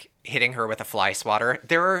and like hitting her with a fly swatter.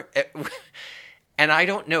 And I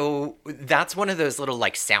don't know, that's one of those little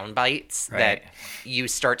like sound bites that you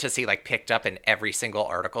start to see like picked up in every single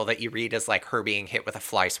article that you read as like her being hit with a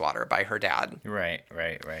fly swatter by her dad. Right.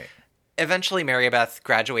 Eventually, Mary Beth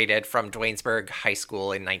graduated from Duanesburg High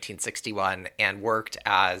School in 1961 and worked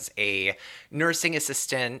as a nursing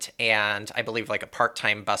assistant and I believe like a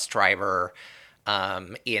part-time bus driver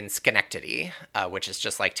in Schenectady, which is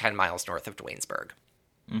just like 10 miles north of Duanesburg.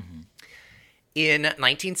 In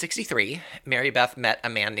 1963, Mary Beth met a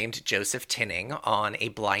man named Joseph Tinning on a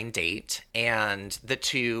blind date, and the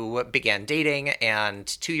two began dating, and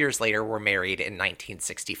 2 years later were married in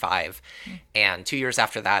 1965. And 2 years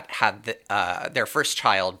after that had their first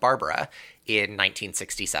child, Barbara, in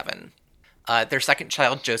 1967. Their second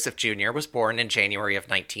child, Joseph Jr., was born in January of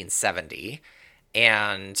 1970.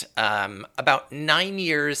 And about 9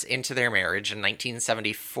 years into their marriage in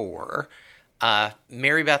 1974,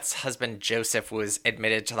 Mary Beth's husband, Joseph, was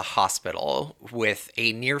admitted to the hospital with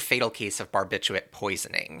a near-fatal case of barbiturate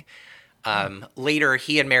poisoning. Later,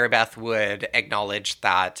 he and Mary Beth would acknowledge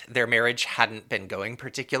that their marriage hadn't been going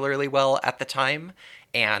particularly well at the time,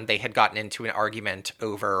 and they had gotten into an argument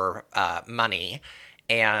over money.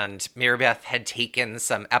 And Mary Beth had taken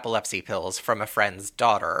some epilepsy pills from a friend's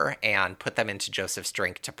daughter and put them into Joseph's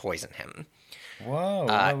drink to poison him.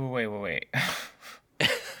 Whoa, wait.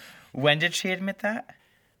 When did she admit that?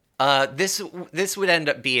 This would end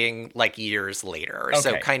up being like years later. Okay,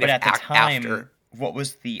 so kind but of at the time, after. What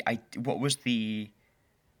was the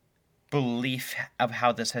belief of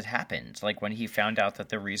how this had happened? Like when he found out that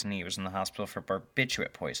the reason he was in the hospital for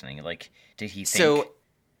barbiturate poisoning, like did he think? So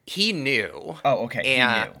he knew. Oh, okay. He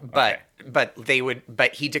knew. Okay.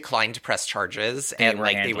 But he declined to press charges, and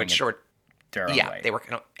like they would their own way. They were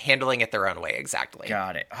handling it their own way. Exactly.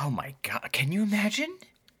 Got it. Oh my God! Can you imagine?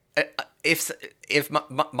 If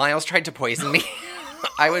Miles tried to poison me,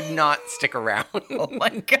 I would not stick around. Oh my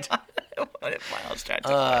God! What if Miles tried to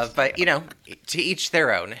poison me? But you know, to each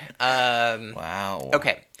their own. Wow.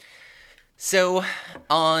 Okay. So,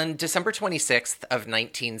 on December 26th of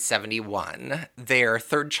 1971, their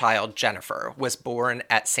third child, Jennifer, was born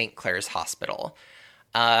at St. Clair's Hospital.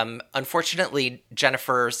 Unfortunately,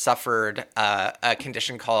 Jennifer suffered a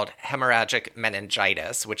condition called hemorrhagic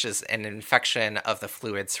meningitis, which is an infection of the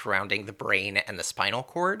fluids surrounding the brain and the spinal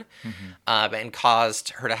cord, and caused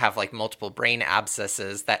her to have like multiple brain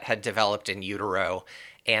abscesses that had developed in utero.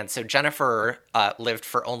 And so Jennifer lived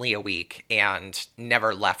for only a week and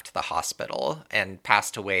never left the hospital and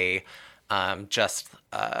passed away just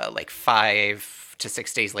like 5 to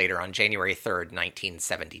 6 days later on January 3rd,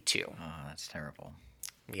 1972. Oh, that's terrible.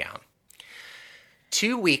 Yeah.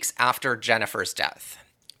 2 weeks after Jennifer's death,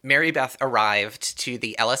 Mary Beth arrived to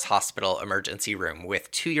the Ellis Hospital emergency room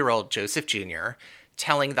with 2-year-old Joseph Jr.,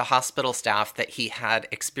 telling the hospital staff that he had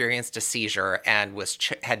experienced a seizure and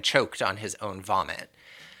had choked on his own vomit.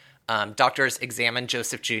 Doctors examined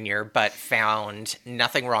Joseph Jr., but found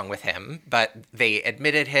nothing wrong with him. But they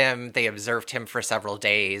admitted him, they observed him for several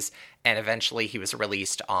days, and eventually he was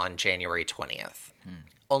released on January 20th.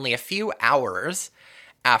 Only a few hours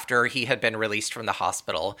after he had been released from the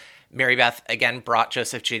hospital, Mary Beth again brought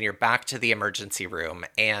Joseph Jr. back to the emergency room,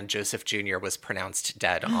 and Joseph Jr. was pronounced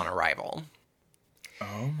dead on arrival.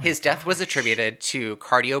 His death was attributed to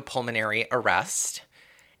cardiopulmonary arrest,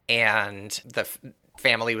 and the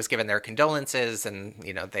family was given their condolences, and,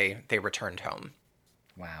 they returned home.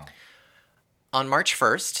 Wow. On March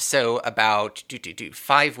 1st, so about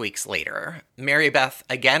 5 weeks later, Mary Beth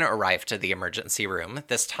again arrived to the emergency room,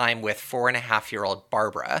 this time with 4.5-year-old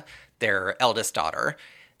Barbara, their eldest daughter,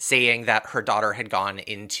 saying that her daughter had gone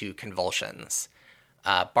into convulsions.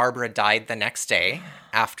 Barbara died the next day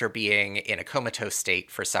after being in a comatose state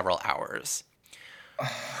for several hours.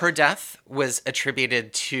 Her death was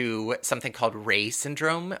attributed to something called Reye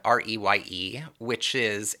syndrome, REYE, which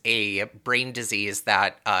is a brain disease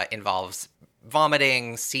that involves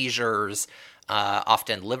vomiting, seizures,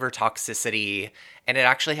 often liver toxicity, and it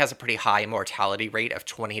actually has a pretty high mortality rate of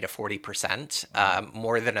 20 to 40%.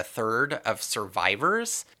 More than a third of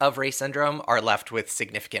survivors of Reye syndrome are left with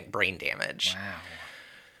significant brain damage. Wow.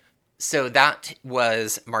 So that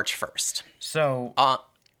was March 1st. So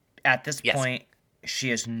at this yes. point, she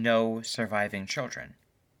has no surviving children.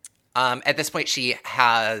 At this point, she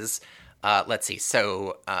has, let's see.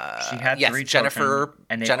 So, she had three Jennifer. children,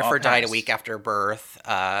 and Jennifer died a week after birth.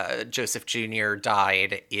 Joseph Jr.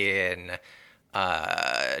 died in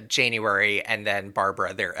January, and then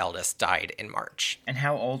Barbara, their eldest, died in March. And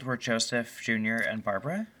how old were Joseph Jr. and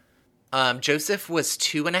Barbara? Joseph was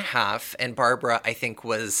 2.5, and Barbara, I think,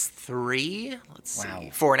 was 3. Let's see,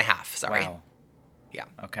 4.5. Sorry. Wow. Yeah.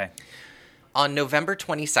 Okay. On November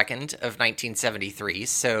 22nd of 1973,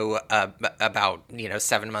 so about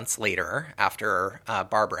 7 months later, after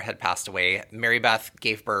Barbara had passed away, Mary Beth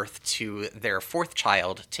gave birth to their 4th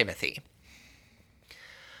child, Timothy.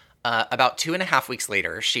 About 2.5 weeks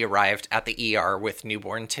later, she arrived at the ER with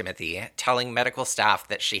newborn Timothy, telling medical staff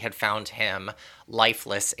that she had found him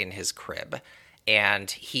lifeless in his crib.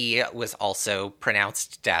 And he was also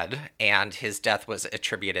pronounced dead, and his death was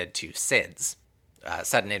attributed to SIDS.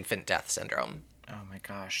 Sudden infant death syndrome. Oh my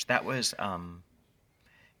gosh, that was.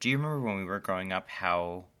 Do you remember when we were growing up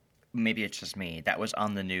how? Maybe it's just me. That was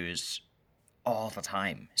on the news all the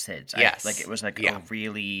time. SIDS. Yes, it was like a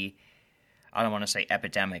really. I don't want to say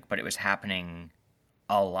epidemic, but it was happening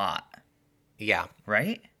a lot. Yeah.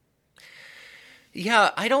 Right.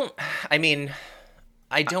 Yeah, I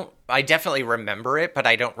definitely remember it, but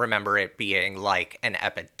I don't remember it being like an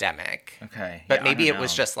epidemic. Okay. But maybe it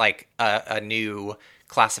was just like a new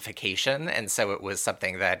classification, and so it was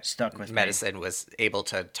something that stuck with medicine was able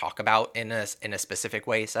to talk about in a specific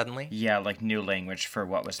way suddenly. Yeah, like new language for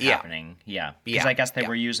what was happening. Yeah. Because I guess they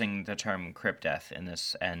were using the term crib death in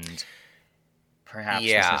this, and perhaps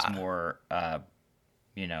this is more,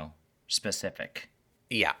 specific.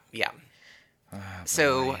 Yeah, yeah. Oh,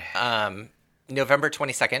 so, November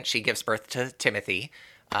 22nd, she gives birth to Timothy.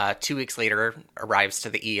 2 weeks later, arrives to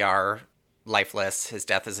the ER, lifeless. His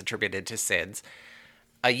death is attributed to SIDS.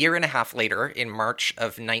 A year and a half later, in March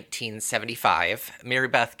of 1975, Mary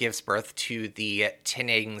Beth gives birth to the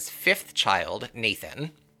Tinnings' 5th child,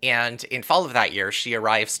 Nathan. And in fall of that year, she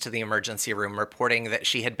arrives to the emergency room reporting that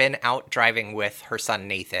she had been out driving with her son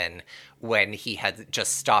Nathan when he had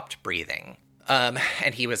just stopped breathing.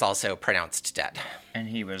 And he was also pronounced dead. And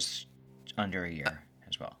he was under a year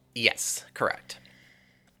as well. Yes, correct.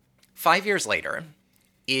 5 years later,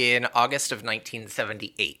 in August of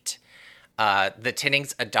 1978, the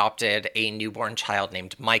Tinnings adopted a newborn child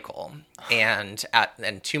named Michael. And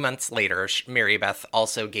 2 months later, Mary Beth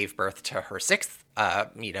also gave birth to her 6th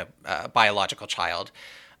biological child,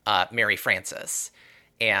 Mary Frances.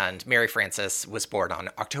 And Mary Frances was born on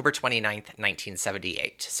October 29th,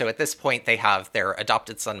 1978. So at this point, they have their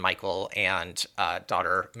adopted son, Michael, and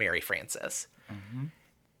daughter, Mary Frances. Mm-hmm.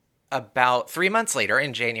 About 3 months later,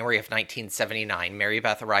 in January of 1979, Mary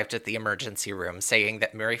Beth arrived at the emergency room saying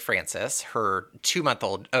that Mary Frances, her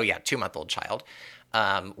 2-month-old child,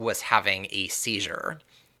 was having a seizure.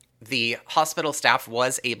 The hospital staff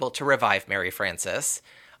was able to revive Mary Frances,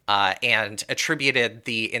 and attributed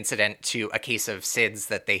the incident to a case of SIDS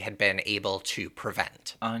that they had been able to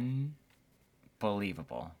prevent.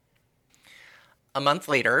 Unbelievable. A month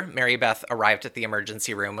later, Mary Beth arrived at the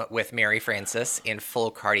emergency room with Mary Frances in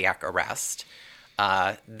full cardiac arrest.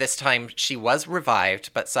 This time, she was revived,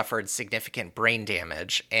 but suffered significant brain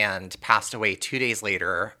damage and passed away 2 days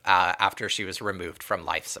later after she was removed from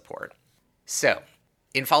life support. So,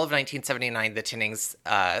 In fall of 1979, the Tinnings'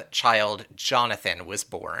 child, Jonathan, was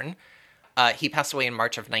born. He passed away in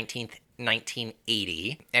March of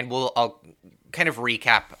 1980, and I'll kind of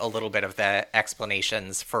recap a little bit of the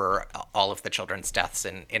explanations for all of the children's deaths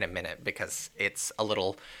in a minute, because it's a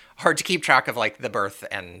little hard to keep track of like the birth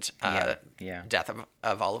and death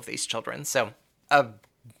of all of these children. So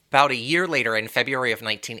about a year later, in February of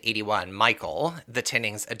 1981, Michael, the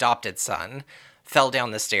Tinnings' adopted son, fell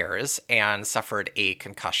down the stairs and suffered a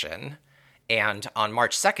concussion. And on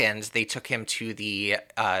March 2nd, they took him to the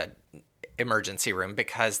emergency room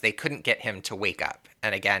because they couldn't get him to wake up.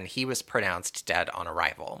 And again, he was pronounced dead on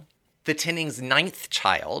arrival. The Tinnings' 9th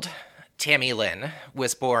child, Tammy Lynn,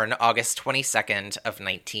 was born August 22nd of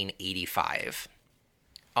 1985.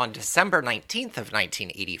 On December 19th of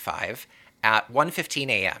 1985, at 1:15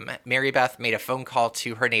 a.m., Mary Beth made a phone call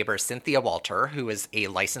to her neighbor Cynthia Walter, who is a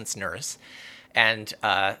licensed nurse. And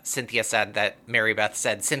Cynthia said that Mary Beth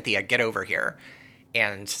said, "Cynthia, get over here."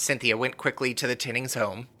 And Cynthia went quickly to the Tinnings'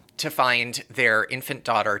 home to find their infant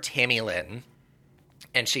daughter, Tammy Lynn,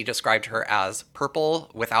 and she described her as purple,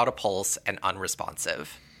 without a pulse, and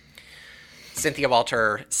unresponsive. Cynthia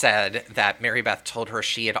Walter said that Mary Beth told her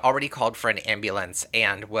she had already called for an ambulance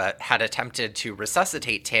and had attempted to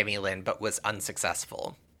resuscitate Tammy Lynn, but was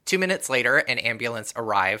unsuccessful. 2 minutes later, an ambulance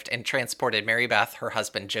arrived and transported Mary Beth, her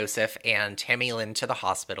husband Joseph, and Tammy Lynn to the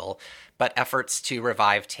hospital, but efforts to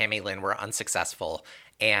revive Tammy Lynn were unsuccessful,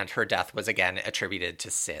 and her death was again attributed to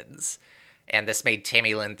SIDS. And this made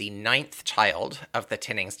Tammy Lynn the 9th child of the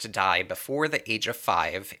Tinnings to die before the age of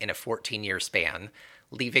 5 in a 14-year span,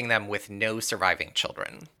 leaving them with no surviving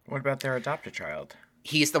children. What about their adopted child?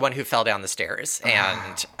 He's the one who fell down the stairs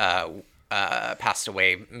and passed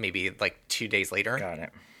away maybe like 2 days later. Got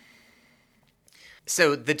it.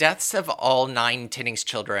 So the deaths of all 9 Tinnings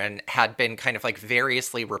children had been kind of like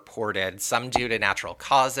variously reported, some due to natural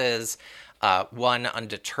causes, one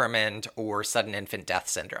undetermined, or sudden infant death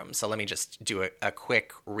syndrome. So let me just do a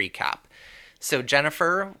quick recap. So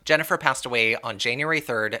Jennifer passed away on January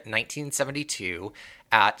 3rd, 1972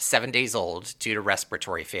 at 7 days old due to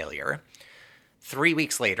respiratory failure. 3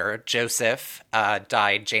 weeks later, Joseph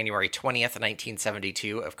died January 20th,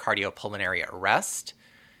 1972 of cardiopulmonary arrest.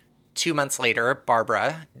 2 months later,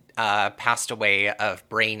 Barbara passed away of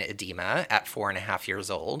brain edema at 4.5 years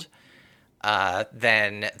old.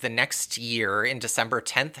 Then the next year, in December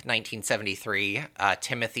 10th, 1973,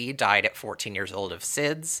 Timothy died at 14 years old of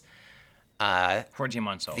SIDS. 14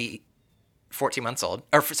 months old. 14 months old.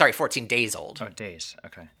 Or, sorry, 14 days old. Oh, days.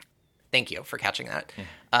 Okay. Thank you for catching that.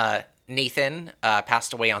 Yeah. Nathan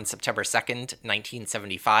passed away on September 2nd,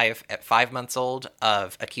 1975 at 5 months old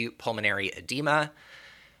of acute pulmonary edema.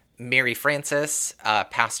 Mary Frances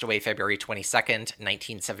passed away February 22nd,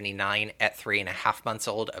 1979 at 3.5 months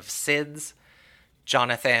old of SIDS.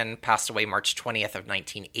 Jonathan passed away March 20th of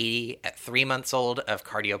 1980 at 3 months old of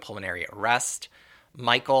cardiopulmonary arrest.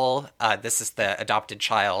 Michael, this is the adopted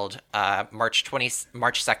child, March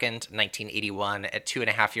 2nd, 1981 at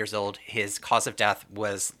 2.5 years old. His cause of death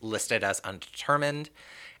was listed as undetermined.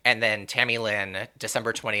 And then Tammy Lynn,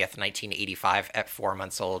 December 20th, 1985 at 4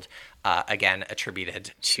 months old, again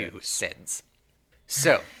attributed to SIDS.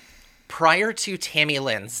 So, prior to Tammy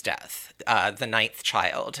Lynn's death, the 9th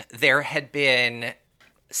child, there had been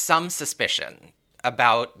some suspicion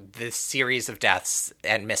about the series of deaths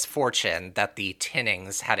and misfortune that the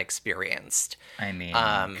Tinnings had experienced. I mean,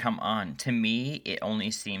 come on. To me, it only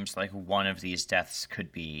seems like one of these deaths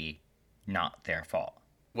could be not their fault.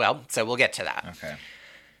 Well, so we'll get to that. Okay.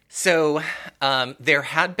 So there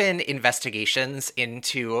had been investigations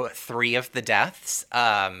into 3 of the deaths,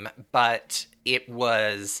 but it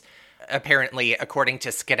was apparently, according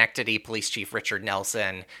to Schenectady Police Chief Richard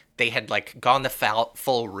Nelson, they had like gone the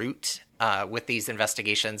full route with these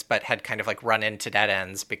investigations, but had kind of like run into dead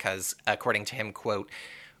ends because, according to him, quote,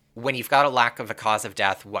 "When you've got a lack of a cause of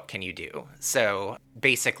death, what can you do?" So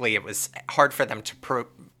basically it was hard for them to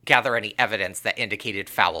gather any evidence that indicated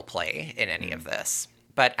foul play in any of this.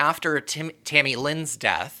 But after Tammy Lynn's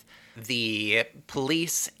death, the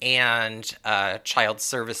police and child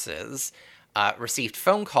services received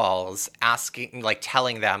phone calls asking, like,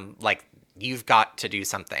 telling them, like, you've got to do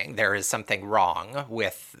something. There is something wrong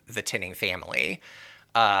with the Tinning family.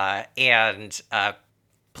 And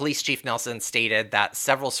Police Chief Nelson stated that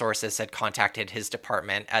several sources had contacted his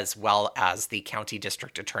department, as well as the County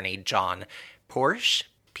District Attorney John Poersch,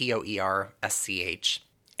 Poersch.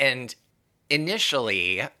 And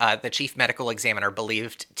initially, the chief medical examiner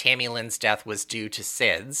believed Tammy Lynn's death was due to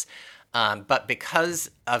SIDS, But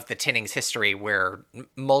because of the Tinnings' history, where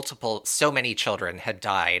so many children had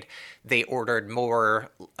died, they ordered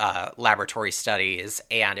more laboratory studies,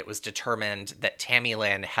 and it was determined that Tammy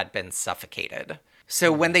Lynn had been suffocated.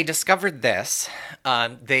 So when they discovered this,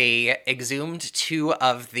 they exhumed 2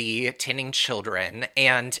 of the Tinning children,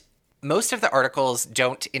 and most of the articles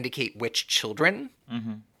don't indicate which children,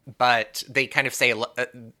 but they kind of say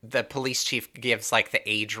the police chief gives like the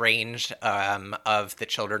age range of the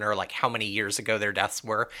children, or like how many years ago their deaths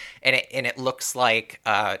were, and it looks like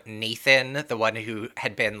Nathan, the one who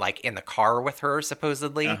had been like in the car with her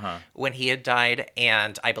supposedly when he had died,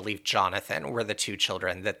 and I believe Jonathan were the 2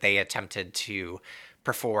 children that they attempted to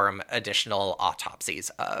perform additional autopsies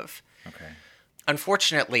of. Okay.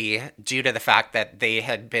 Unfortunately, due to the fact that they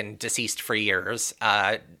had been deceased for years,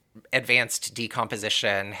 advanced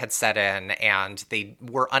decomposition had set in, and they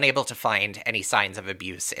were unable to find any signs of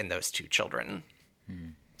abuse in those 2 children.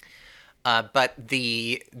 But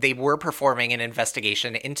they were performing an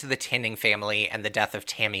investigation into the Tinning family and the death of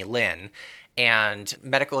Tammy Lynn, and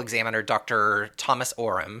medical examiner Dr. Thomas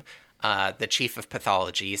Oram, the chief of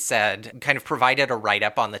pathology, provided a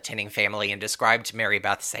write-up on the Tinning family and described Mary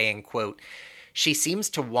Beth saying, quote, "She seems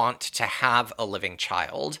to want to have a living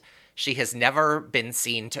child. She has never been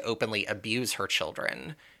seen to openly abuse her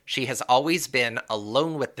children. She has always been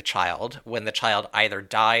alone with the child when the child either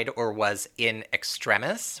died or was in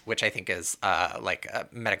extremis," which I think is like a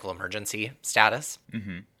medical emergency status,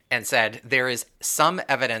 and said, "There is some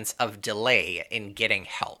evidence of delay in getting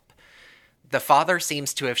help. The father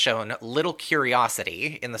seems to have shown little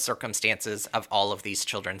curiosity in the circumstances of all of these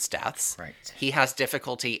children's deaths. Right. He has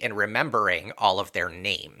difficulty in remembering all of their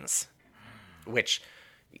names," which,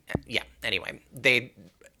 yeah, anyway, they,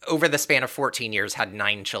 over the span of 14 years, had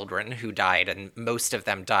 9 children who died, and most of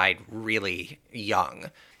them died really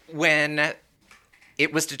young. When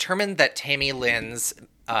it was determined that Tammy Lynn's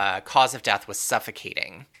cause of death was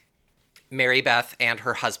suffocating, Mary Beth and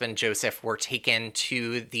her husband Joseph were taken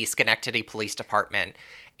to the Schenectady Police Department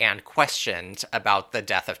and questioned about the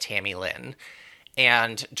death of Tammy Lynn.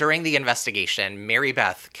 And during the investigation, Mary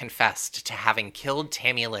Beth confessed to having killed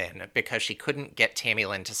Tammy Lynn because she couldn't get Tammy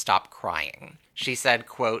Lynn to stop crying. She said,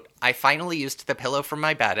 quote, "I finally used the pillow from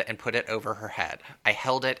my bed and put it over her head. I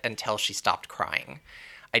held it until she stopped crying.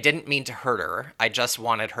 I didn't mean to hurt her. I just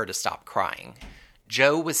wanted her to stop crying.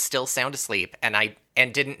 Joe was still sound asleep, and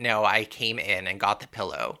didn't know I came in and got the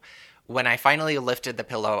pillow. When I finally lifted the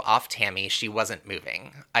pillow off Tammy, she wasn't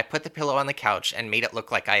moving. I put the pillow on the couch and made it look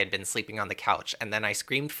like I had been sleeping on the couch, and then I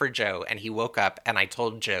screamed for Joe, and he woke up, and I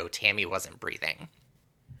told Joe Tammy wasn't breathing."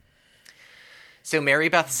 So Mary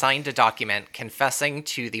Beth signed a document confessing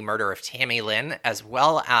to the murder of Tammy Lynn, as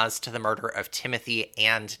well as to the murder of Timothy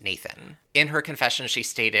and Nathan. In her confession, she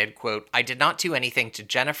stated, quote, "I did not do anything to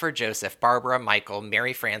Jennifer, Joseph, Barbara, Michael,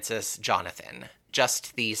 Mary Frances, Jonathan.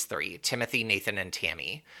 Just these 3, Timothy, Nathan, and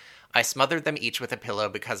Tammy. I smothered them each with a pillow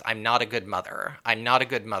because I'm not a good mother. I'm not a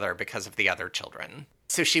good mother because of the other children."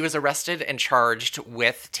 So she was arrested and charged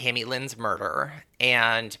with Tammy Lynn's murder,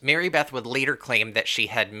 and Mary Beth would later claim that she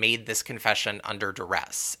had made this confession under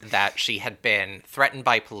duress, that she had been threatened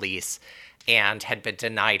by police and had been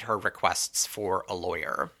denied her requests for a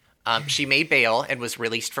lawyer. She made bail and was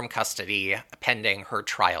released from custody pending her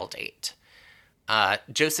trial date.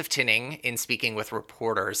 Joseph Tinning, in speaking with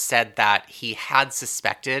reporters, said that he had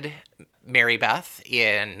suspected Mary Beth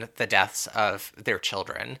in the deaths of their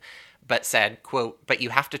children, but said, quote, "But you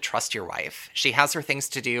have to trust your wife. She has her things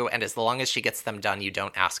to do, and as long as she gets them done, you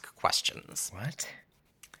don't ask questions." What?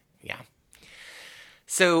 Yeah.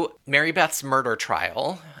 So Mary Beth's murder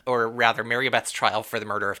trial, or rather Mary Beth's trial for the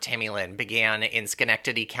murder of Tammy Lynn, began in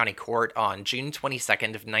Schenectady County Court on June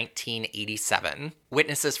 22nd of 1987.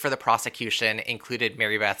 Witnesses for the prosecution included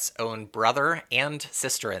Mary Beth's own brother and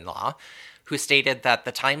sister-in-law, who stated that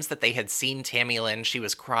the times that they had seen Tammy Lynn, she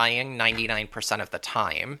was crying 99% of the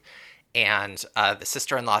time. And the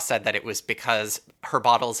sister-in-law said that it was because her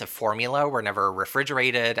bottles of formula were never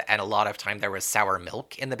refrigerated, and a lot of time there was sour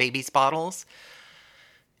milk in the baby's bottles.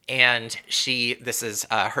 And this is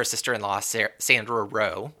her sister-in-law, Sandra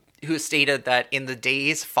Rowe, who stated that in the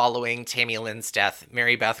days following Tammy Lynn's death,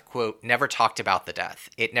 Mary Beth, quote, "never talked about the death.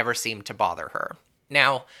 It never seemed to bother her."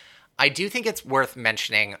 Now, I do think it's worth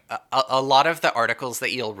mentioning, a lot of the articles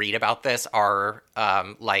that you'll read about this are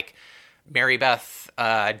like, Mary Beth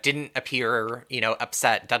didn't appear,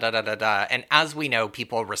 upset, da-da-da-da-da. And as we know,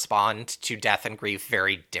 people respond to death and grief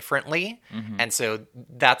very differently. Mm-hmm. And so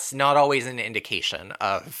that's not always an indication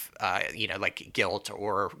of, like guilt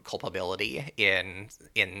or culpability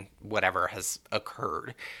in whatever has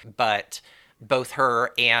occurred. But both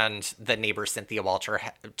her and the neighbor Cynthia Walter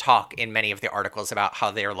talk in many of the articles about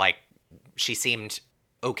how they're like, she seemed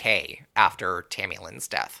okay after Tammy Lynn's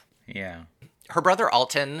death. Yeah. Her brother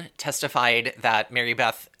Alton testified that Mary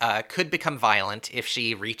Beth could become violent if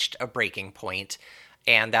she reached a breaking point,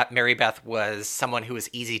 and that Mary Beth was someone who was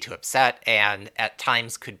easy to upset and at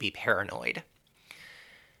times could be paranoid.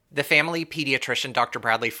 The family pediatrician, Dr.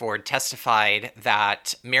 Bradley Ford, testified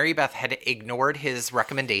that Mary Beth had ignored his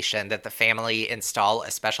recommendation that the family install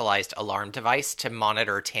a specialized alarm device to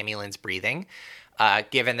monitor Tammy Lynn's breathing,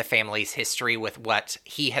 given the family's history with what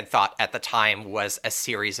he had thought at the time was a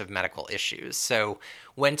series of medical issues. So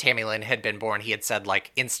when Tammy Lynn had been born, he had said,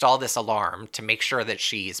 like, install this alarm to make sure that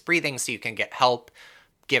she's breathing so you can get help,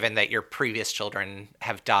 given that your previous children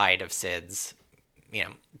have died of SIDS,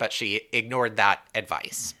 but she ignored that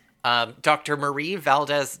advice. Dr. Marie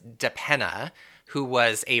Valdez de Pena, who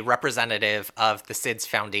was a representative of the SIDS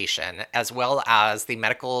Foundation, as well as the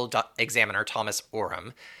medical examiner Thomas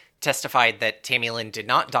Oram, testified that Tammy Lynn did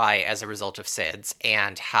not die as a result of SIDS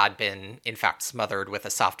and had been, in fact, smothered with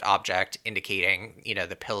a soft object, indicating,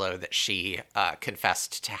 the pillow that she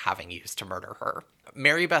confessed to having used to murder her.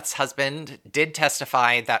 Mary Beth's husband did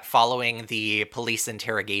testify that following the police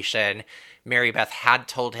interrogation, Mary Beth had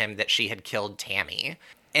told him that she had killed Tammy.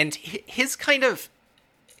 And his kind of,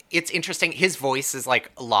 it's interesting, his voice is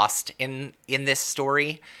like lost in this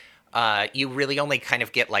story. You really only kind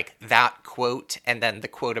of get like that quote and then the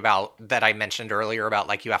quote about that I mentioned earlier about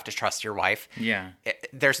like you have to trust your wife. Yeah.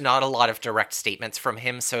 There's not a lot of direct statements from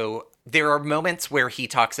him. So there are moments where he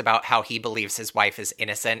talks about how he believes his wife is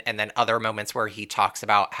innocent, and then other moments where he talks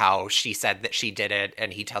about how she said that she did it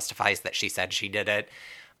and he testifies that she said she did it.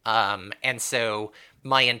 And so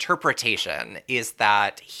my interpretation is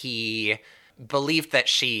that he believed that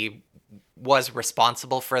she was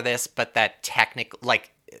responsible for this, but that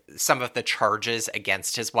some of the charges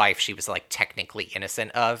against his wife, she was like technically innocent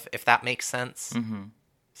of, if that makes sense. Mm-hmm.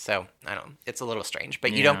 So I don't know. It's a little strange,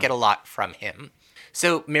 but you don't get a lot from him.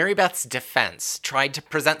 So Mary Beth's defense tried to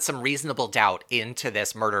present some reasonable doubt into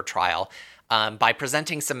this murder trial by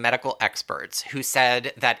presenting some medical experts who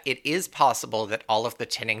said that it is possible that all of the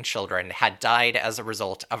Tinning children had died as a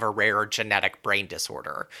result of a rare genetic brain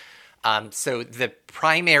disorder. So the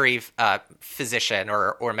primary physician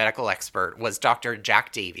or medical expert was Dr.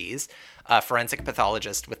 Jack Davies, a forensic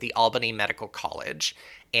pathologist with the Albany Medical College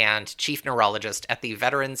and chief neurologist at the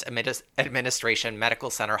Veterans Administration Medical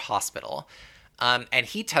Center Hospital. And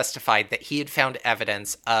he testified that he had found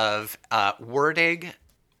evidence of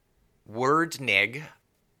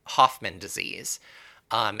Werdnig-Hoffmann disease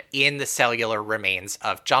in the cellular remains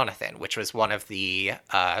of Jonathan, which was one of the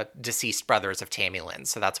deceased brothers of Tammy Lynn.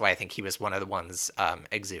 So that's why I think he was one of the ones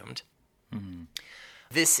exhumed. Mm-hmm.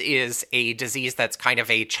 This is a disease that's kind of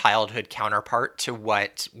a childhood counterpart to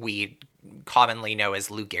what we commonly know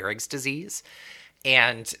as Lou Gehrig's disease.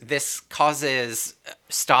 And this causes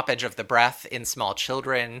stoppage of the breath in small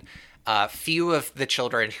children. Few of the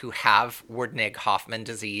children who have Werdnig-Hoffmann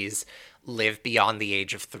disease live beyond the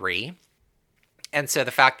age of 3. And so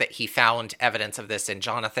the fact that he found evidence of this in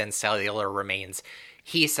Jonathan's cellular remains,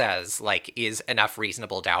 he says, is enough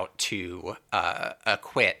reasonable doubt to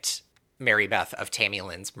acquit Mary Beth of Tammy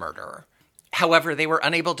Lynn's murder. However, they were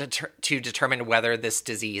unable to determine whether this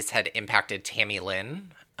disease had impacted Tammy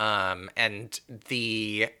Lynn. And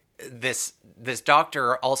this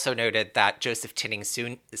doctor also noted that Joseph Tinning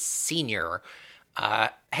Sr.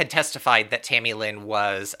 Had testified that Tammy Lynn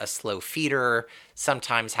was a slow feeder,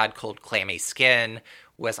 sometimes had cold, clammy skin,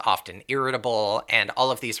 was often irritable, and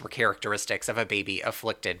all of these were characteristics of a baby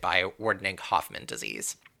afflicted by Werdnig-Hoffmann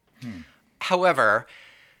disease. However,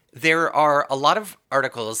 there are a lot of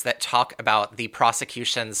articles that talk about the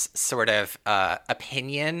prosecution's sort of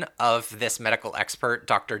opinion of this medical expert,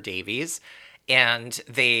 Dr. Davies. And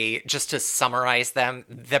they, just to summarize them,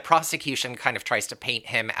 the prosecution kind of tries to paint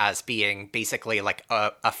him as being basically like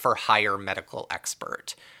a for-hire medical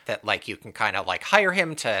expert. That you can kind of hire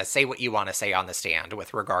him to say what you want to say on the stand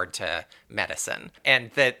with regard to medicine.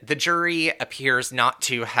 And that the jury appears not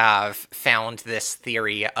to have found this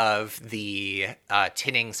theory of the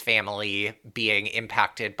Tinnings family being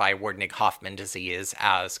impacted by Werdnig-Hoffmann disease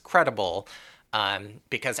as credible.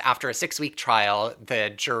 Because after a 6-week trial, the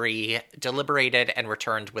jury deliberated and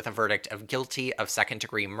returned with a verdict of guilty of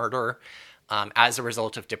second-degree murder as a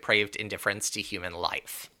result of depraved indifference to human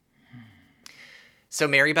life. So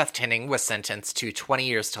Mary Beth Tinning was sentenced to 20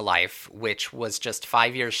 years to life, which was just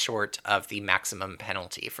 5 years short of the maximum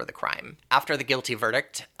penalty for the crime. After the guilty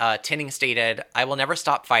verdict, Tinning stated, "I will never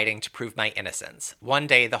stop fighting to prove my innocence. One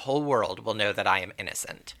day the whole world will know that I am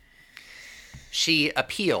innocent." She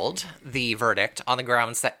appealed the verdict on the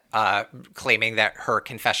grounds that claiming that her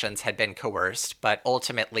confessions had been coerced, but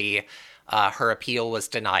ultimately her appeal was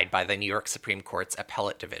denied by the New York Supreme Court's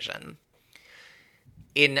Appellate Division.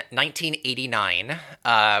 In 1989,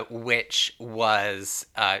 which was,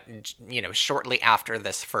 shortly after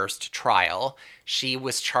this first trial, she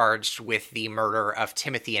was charged with the murder of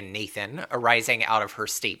Timothy and Nathan, arising out of her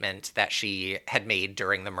statement that she had made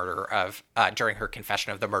during during her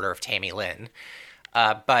confession of the murder of Tammy Lynn.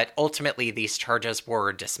 But ultimately, these charges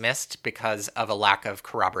were dismissed because of a lack of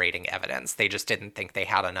corroborating evidence. They just didn't think they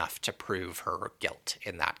had enough to prove her guilt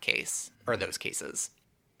in that case, or those cases.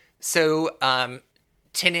 So,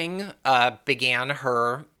 Tinning began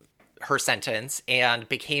her sentence and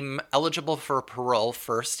became eligible for parole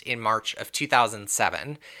first in March of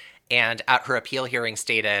 2007, and at her appeal hearing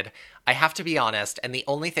stated, "I have to be honest, and the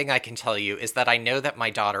only thing I can tell you is that I know that my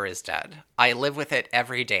daughter is dead. I live with it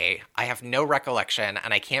every day. I have no recollection,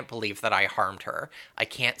 and I can't believe that I harmed her. I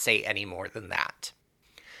can't say any more than that."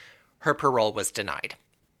 Her parole was denied.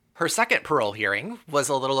 Her second parole hearing was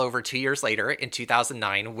a little over 2 years later in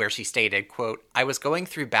 2009, where she stated, quote, "I was going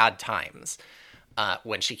through bad times,"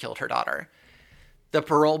 when she killed her daughter. The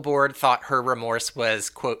parole board thought her remorse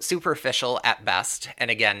was, quote, "superficial at best,"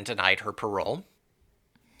 and again denied her parole.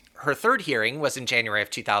 Her third hearing was in January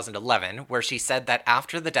of 2011, where she said that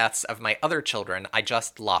after the deaths of my other children, I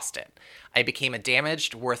just lost it. I became a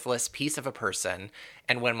damaged, worthless piece of a person,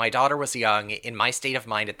 and when my daughter was young, in my state of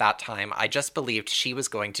mind at that time, I just believed she was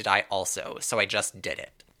going to die also, so I just did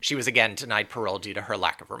it. She was again denied parole due to her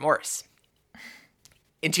lack of remorse.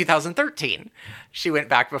 In 2013, she went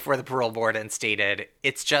back before the parole board and stated,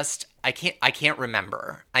 "It's just, I can't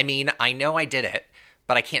remember. I mean, I know I did it,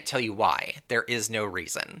 but I can't tell you why. There is no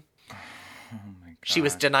reason." Oh my God. She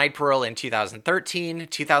was denied parole in 2013,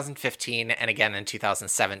 2015, and again in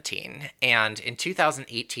 2017. And in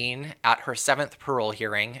 2018, at her seventh parole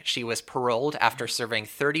hearing, she was paroled after serving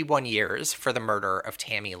 31 years for the murder of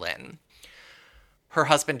Tammy Lynn. Her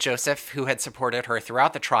husband, Joseph, who had supported her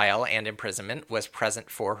throughout the trial and imprisonment, was present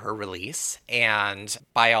for her release, and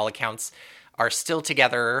by all accounts, are still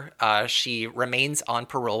together. She remains on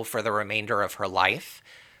parole for the remainder of her life.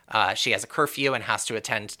 She has a curfew and has to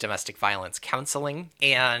attend domestic violence counseling.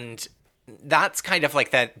 And that's kind of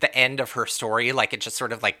like the end of her story. Like, it just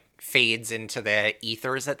sort of like fades into the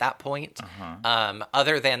ethers at that point.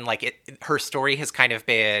 Other than like her story has kind of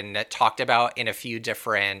been talked about in a few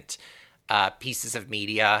different pieces of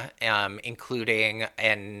media, including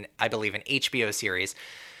I believe an HBO series,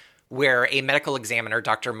 where a medical examiner,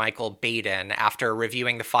 Dr. Michael Baden, after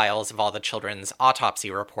reviewing the files of all the children's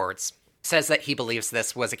autopsy reports, says that he believes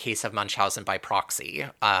this was a case of Munchausen by proxy,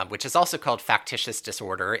 which is also called factitious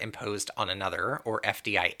disorder imposed on another, or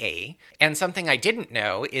FDIA. And something I didn't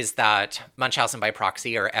know is that Munchausen by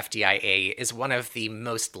proxy, or FDIA, is one of the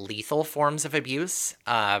most lethal forms of abuse,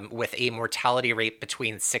 with a mortality rate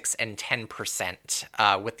between 6 and 10%,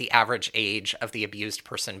 with the average age of the abused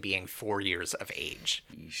person being 4 years of age.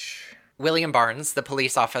 Yeesh. William Barnes, the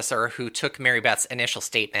police officer who took Mary Beth's initial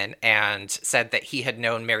statement and said that he had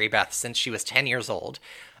known Mary Beth since she was 10 years old,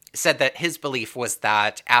 said that his belief was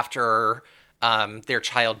that after their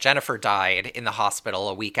child Jennifer died in the hospital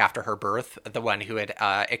a week after her birth, the one who had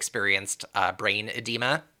experienced brain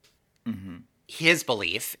edema, his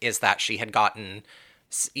belief is that she had gotten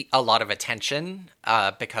a lot of attention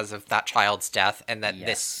because of that child's death, and that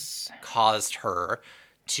this caused her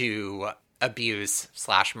to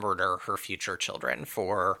abuse/murder her future children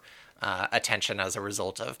for attention as a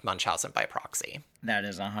result of Munchausen by proxy. That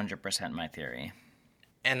is 100% my theory.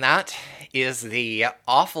 And that is the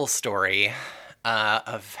awful story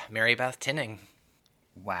of Mary Beth Tinning.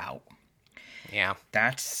 Wow. Yeah.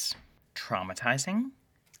 That's traumatizing?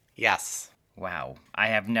 Yes. Wow. I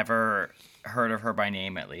have never heard of her by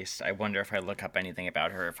name, at least. I wonder if I look up anything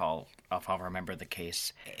about her, if I'll remember the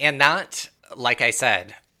case. And that, like I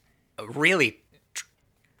said, really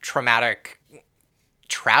traumatic,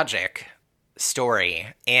 tragic story,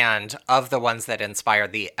 and of the ones that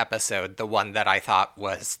inspired the episode, the one that I thought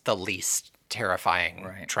was the least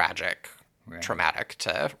terrifying, tragic, traumatic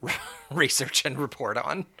to research and report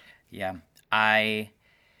on. Yeah.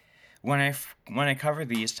 When I cover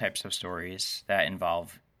these types of stories that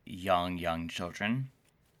involve young children,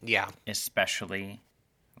 especially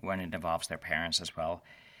when it involves their parents as well,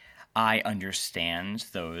 I understand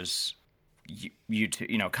those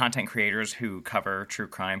YouTube, content creators who cover true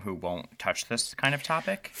crime who won't touch this kind of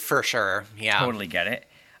topic. For sure, yeah. Totally get it.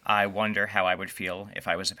 I wonder how I would feel if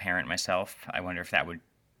I was a parent myself. I wonder if that would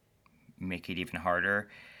make it even harder.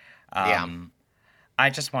 I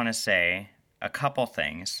just want to say a couple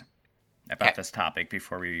things about this topic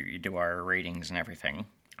before we do our ratings and everything.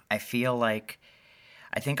 I feel like,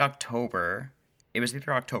 I think October, it was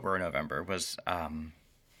either October or November, was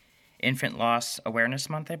Infant Loss Awareness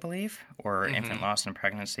Month, I believe, or Infant Loss and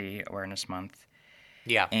Pregnancy Awareness Month.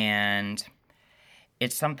 Yeah. And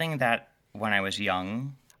it's something that when I was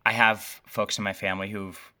young, I have folks in my family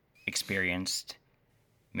who've experienced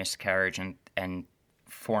miscarriage and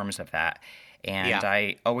forms of that. And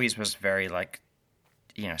I always was very,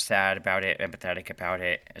 sad about it, empathetic about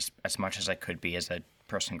it, as much as I could be as a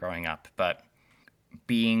person growing up. But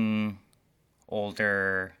being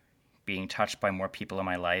older, being touched by more people in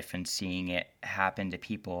my life and seeing it happen to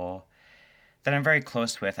people that I'm very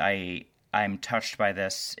close with, I'm touched by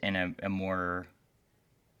this in a more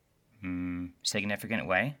significant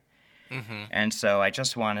way. And so I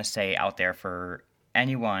just want to say out there for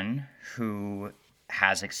anyone who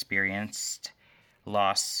has experienced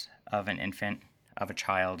loss of an infant, of a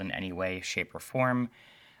child in any way, shape, or form,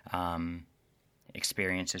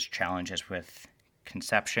 experiences challenges with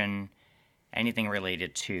conception, anything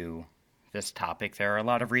related to this topic, there are a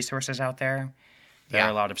lot of resources out there. There are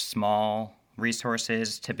a lot of small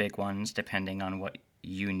resources to big ones, depending on what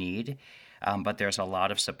you need. But there's a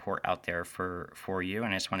lot of support out there for you.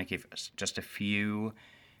 And I just want to give just a few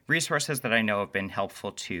resources that I know have been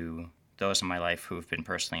helpful to those in my life who have been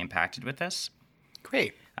personally impacted with this.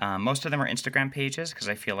 Great. Most of them are Instagram pages because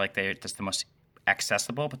I feel like they're just the most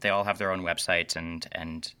accessible, but they all have their own websites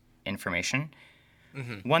and information.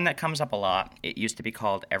 One that comes up a lot, it used to be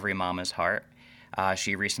called Every Mama's Heart.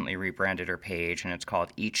 She recently rebranded her page, and it's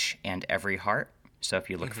called Each and Every Heart. So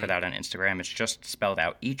if you look for that on Instagram, it's just spelled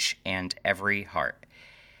out Each and Every Heart.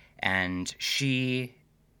 And she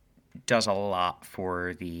does a lot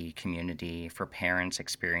for the community, for parents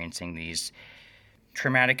experiencing these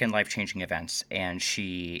traumatic and life-changing events. And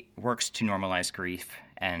she works to normalize grief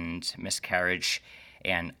and miscarriage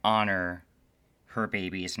and honor her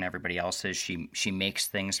babies and everybody else's. She makes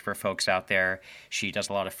things for folks out there. She does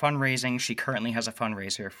a lot of fundraising. She currently has a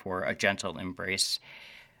fundraiser for A Gentle Embrace.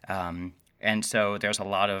 And so there's a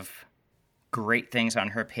lot of great things on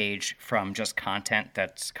her page, from just content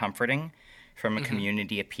that's comforting, from a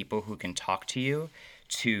community of people who can talk to you,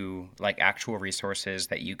 to like actual resources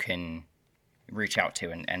that you can reach out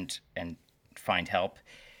to and find help.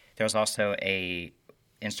 There's also a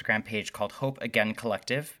Instagram page called Hope Again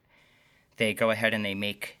Collective. They go ahead and they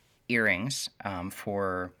make earrings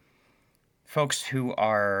for folks who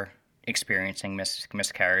are experiencing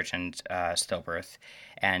miscarriage and stillbirth,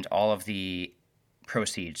 and all of the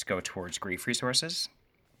proceeds go towards grief resources.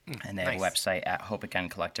 And they have a website at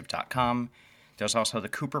hopeagaincollective.com. There's also the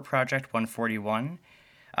Cooper Project 141.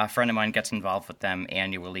 A friend of mine gets involved with them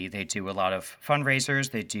annually. They do a lot of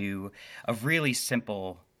fundraisers. They do a really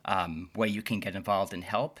simple way you can get involved and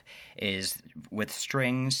help is with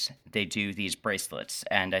strings. They do these bracelets,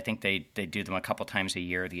 and I think they do them a couple times a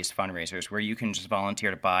year, these fundraisers, where you can just volunteer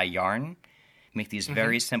to buy yarn, make these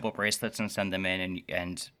very simple bracelets and send them in,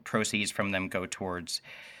 and proceeds from them go towards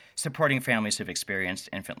supporting families who've experienced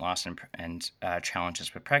infant loss and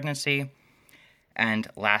challenges with pregnancy. And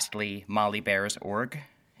lastly, mollybears.org.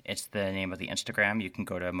 It's the name of the Instagram. You can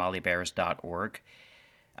go to mollybears.org.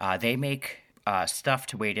 They make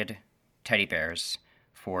stuffed weighted teddy bears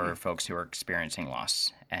for folks who are experiencing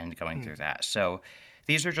loss and going through that. So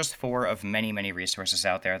these are just 4 of many, many resources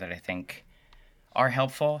out there that I think are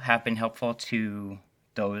helpful, have been helpful to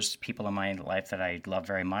those people in my life that I love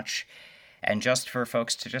very much. And just for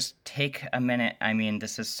folks to just take a minute. I mean,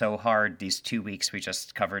 this is so hard. These 2 weeks, we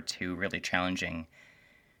just covered 2 really challenging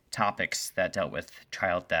topics that dealt with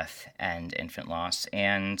child death and infant loss.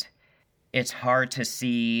 And it's hard to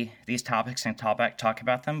see these topics and talk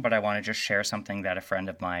about them, but I want to just share something that a friend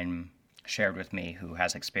of mine shared with me who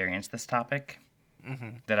has experienced this topic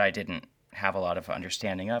that I didn't have a lot of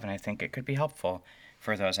understanding of, and I think it could be helpful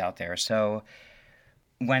for those out there. So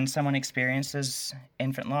when someone experiences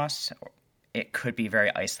infant loss, it could be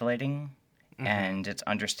very isolating, and it's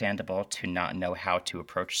understandable to not know how to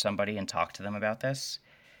approach somebody and talk to them about this.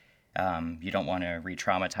 You don't want to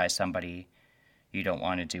re-traumatize somebody. You don't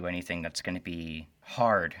want to do anything that's going to be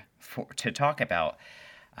hard to talk about.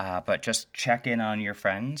 But just check in on your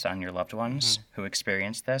friends, on your loved ones who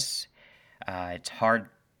experienced this. It's hard.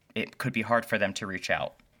 It could be hard for them to reach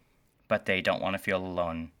out, but they don't want to feel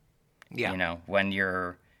alone. Yeah. You know, when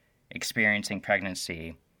you're experiencing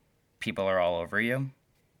pregnancy, people are all over you.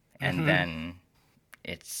 And then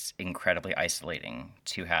it's incredibly isolating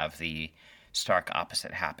to have the stark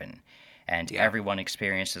opposite happen. And everyone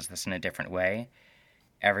experiences this in a different way.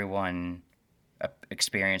 Everyone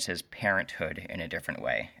experiences parenthood in a different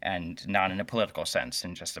way, and not in a political sense,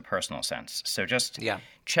 in just a personal sense. So just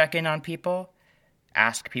check in on people,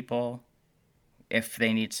 ask people if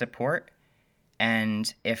they need support,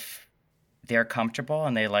 and if they're comfortable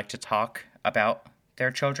and they like to talk about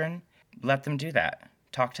their children, let them do that.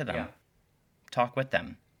 Talk to them. Yeah. Talk with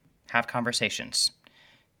them. Have conversations.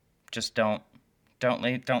 Just don't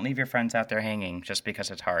leave your friends out there hanging just because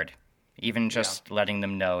it's hard. Even just letting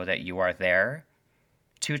them know that you are there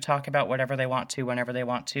to talk about whatever they want to, whenever they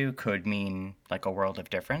want to, could mean like a world of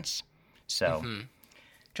difference. So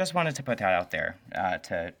just wanted to put that out there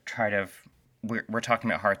to try to... We're talking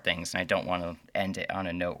about hard things, and I don't want to end it on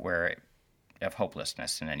a note of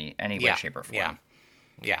hopelessness in any way, shape, or form.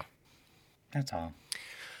 Yeah. That's all.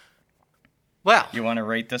 Well, you want to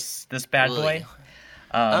rate this bad boy?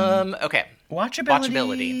 Okay.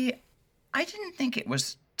 Watchability. I didn't think it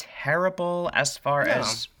was terrible as far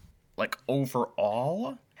as like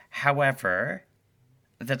overall. However,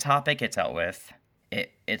 the topic it dealt with,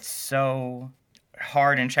 it's so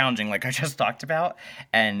hard and challenging, like I just talked about,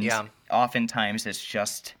 and oftentimes it's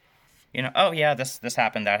just, oh yeah, this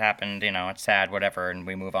happened, that happened, it's sad, whatever, and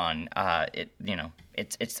we move on.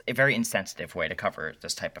 It's a very insensitive way to cover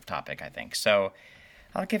this type of topic, I think. So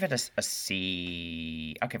I'll give it a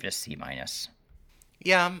C. I'll give it a C minus.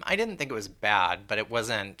 Yeah, I didn't think it was bad, but it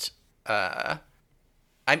wasn't. So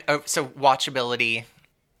watchability,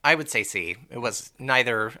 I would say C. It was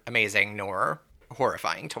neither amazing nor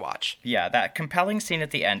horrifying to watch. Yeah, that compelling scene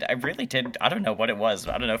at the end, I really did. I don't know what it was.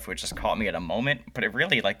 I don't know if it just caught me at a moment, but it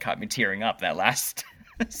really caught me tearing up, that last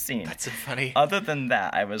scene. That's so funny. Other than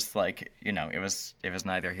that, I was like, it was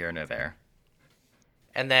neither here nor there.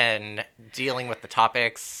 And then dealing with the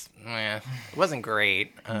topics, it wasn't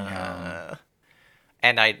great. No.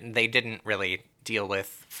 And they didn't really deal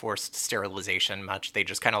with forced sterilization much. They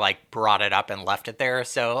just kind of brought it up and left it there.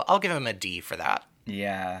 So I'll give him a D for that.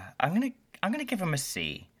 Yeah, I'm gonna give him a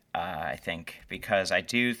C. I think, because I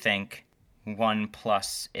do think one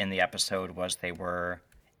plus in the episode was they were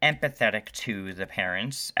empathetic to the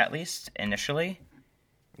parents, at least initially.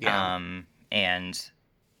 Yeah. And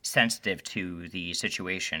sensitive to the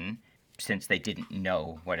situation, since they didn't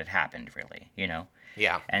know what had happened, really,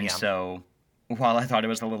 Yeah. And so, while I thought it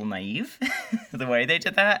was a little naive, the way they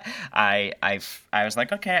did that, I was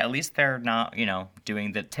like, okay, at least they're not,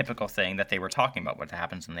 doing the typical thing that they were talking about, what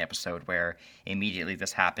happens in the episode, where immediately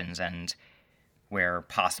this happens and we're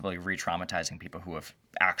possibly re-traumatizing people who have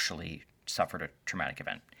actually suffered a traumatic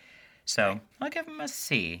event. So I'll give them a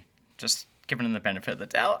C, just giving them the benefit of the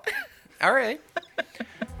doubt. All right.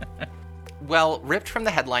 Well, Ripped from the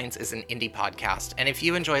Headlines is an indie podcast, and if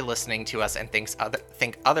you enjoy listening to us and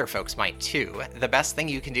think other folks might too, the best thing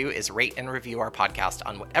you can do is rate and review our podcast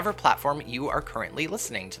on whatever platform you are currently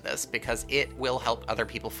listening to this, because it will help other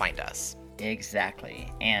people find us.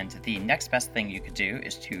 Exactly. And the next best thing you could do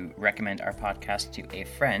is to recommend our podcast to a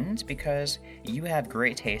friend, because you have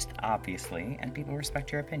great taste, obviously, and people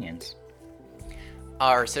respect your opinions.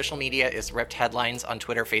 Our social media is Ripped Headlines on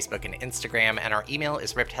Twitter, Facebook, and Instagram, and our email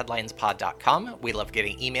is rippedheadlinespod.com. We love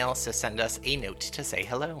getting emails, so send us a note to say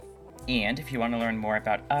hello. And if you want to learn more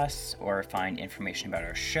about us or find information about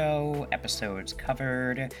our show, episodes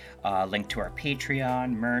covered, link to our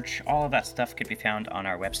Patreon, merch, all of that stuff could be found on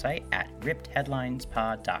our website at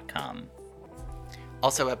rippedheadlinespod.com.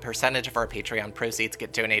 Also, a percentage of our Patreon proceeds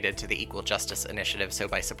get donated to the Equal Justice Initiative, so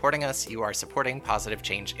by supporting us, you are supporting positive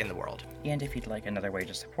change in the world. And if you'd like another way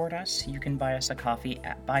to support us, you can buy us a coffee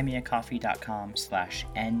at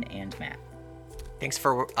buymeacoffee.com/N&Matt. Thanks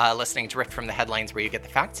for listening to Ripped from the Headlines, where you get the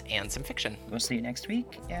facts and some fiction. We'll see you next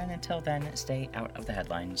week, and until then, stay out of the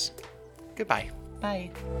headlines. Goodbye. Bye.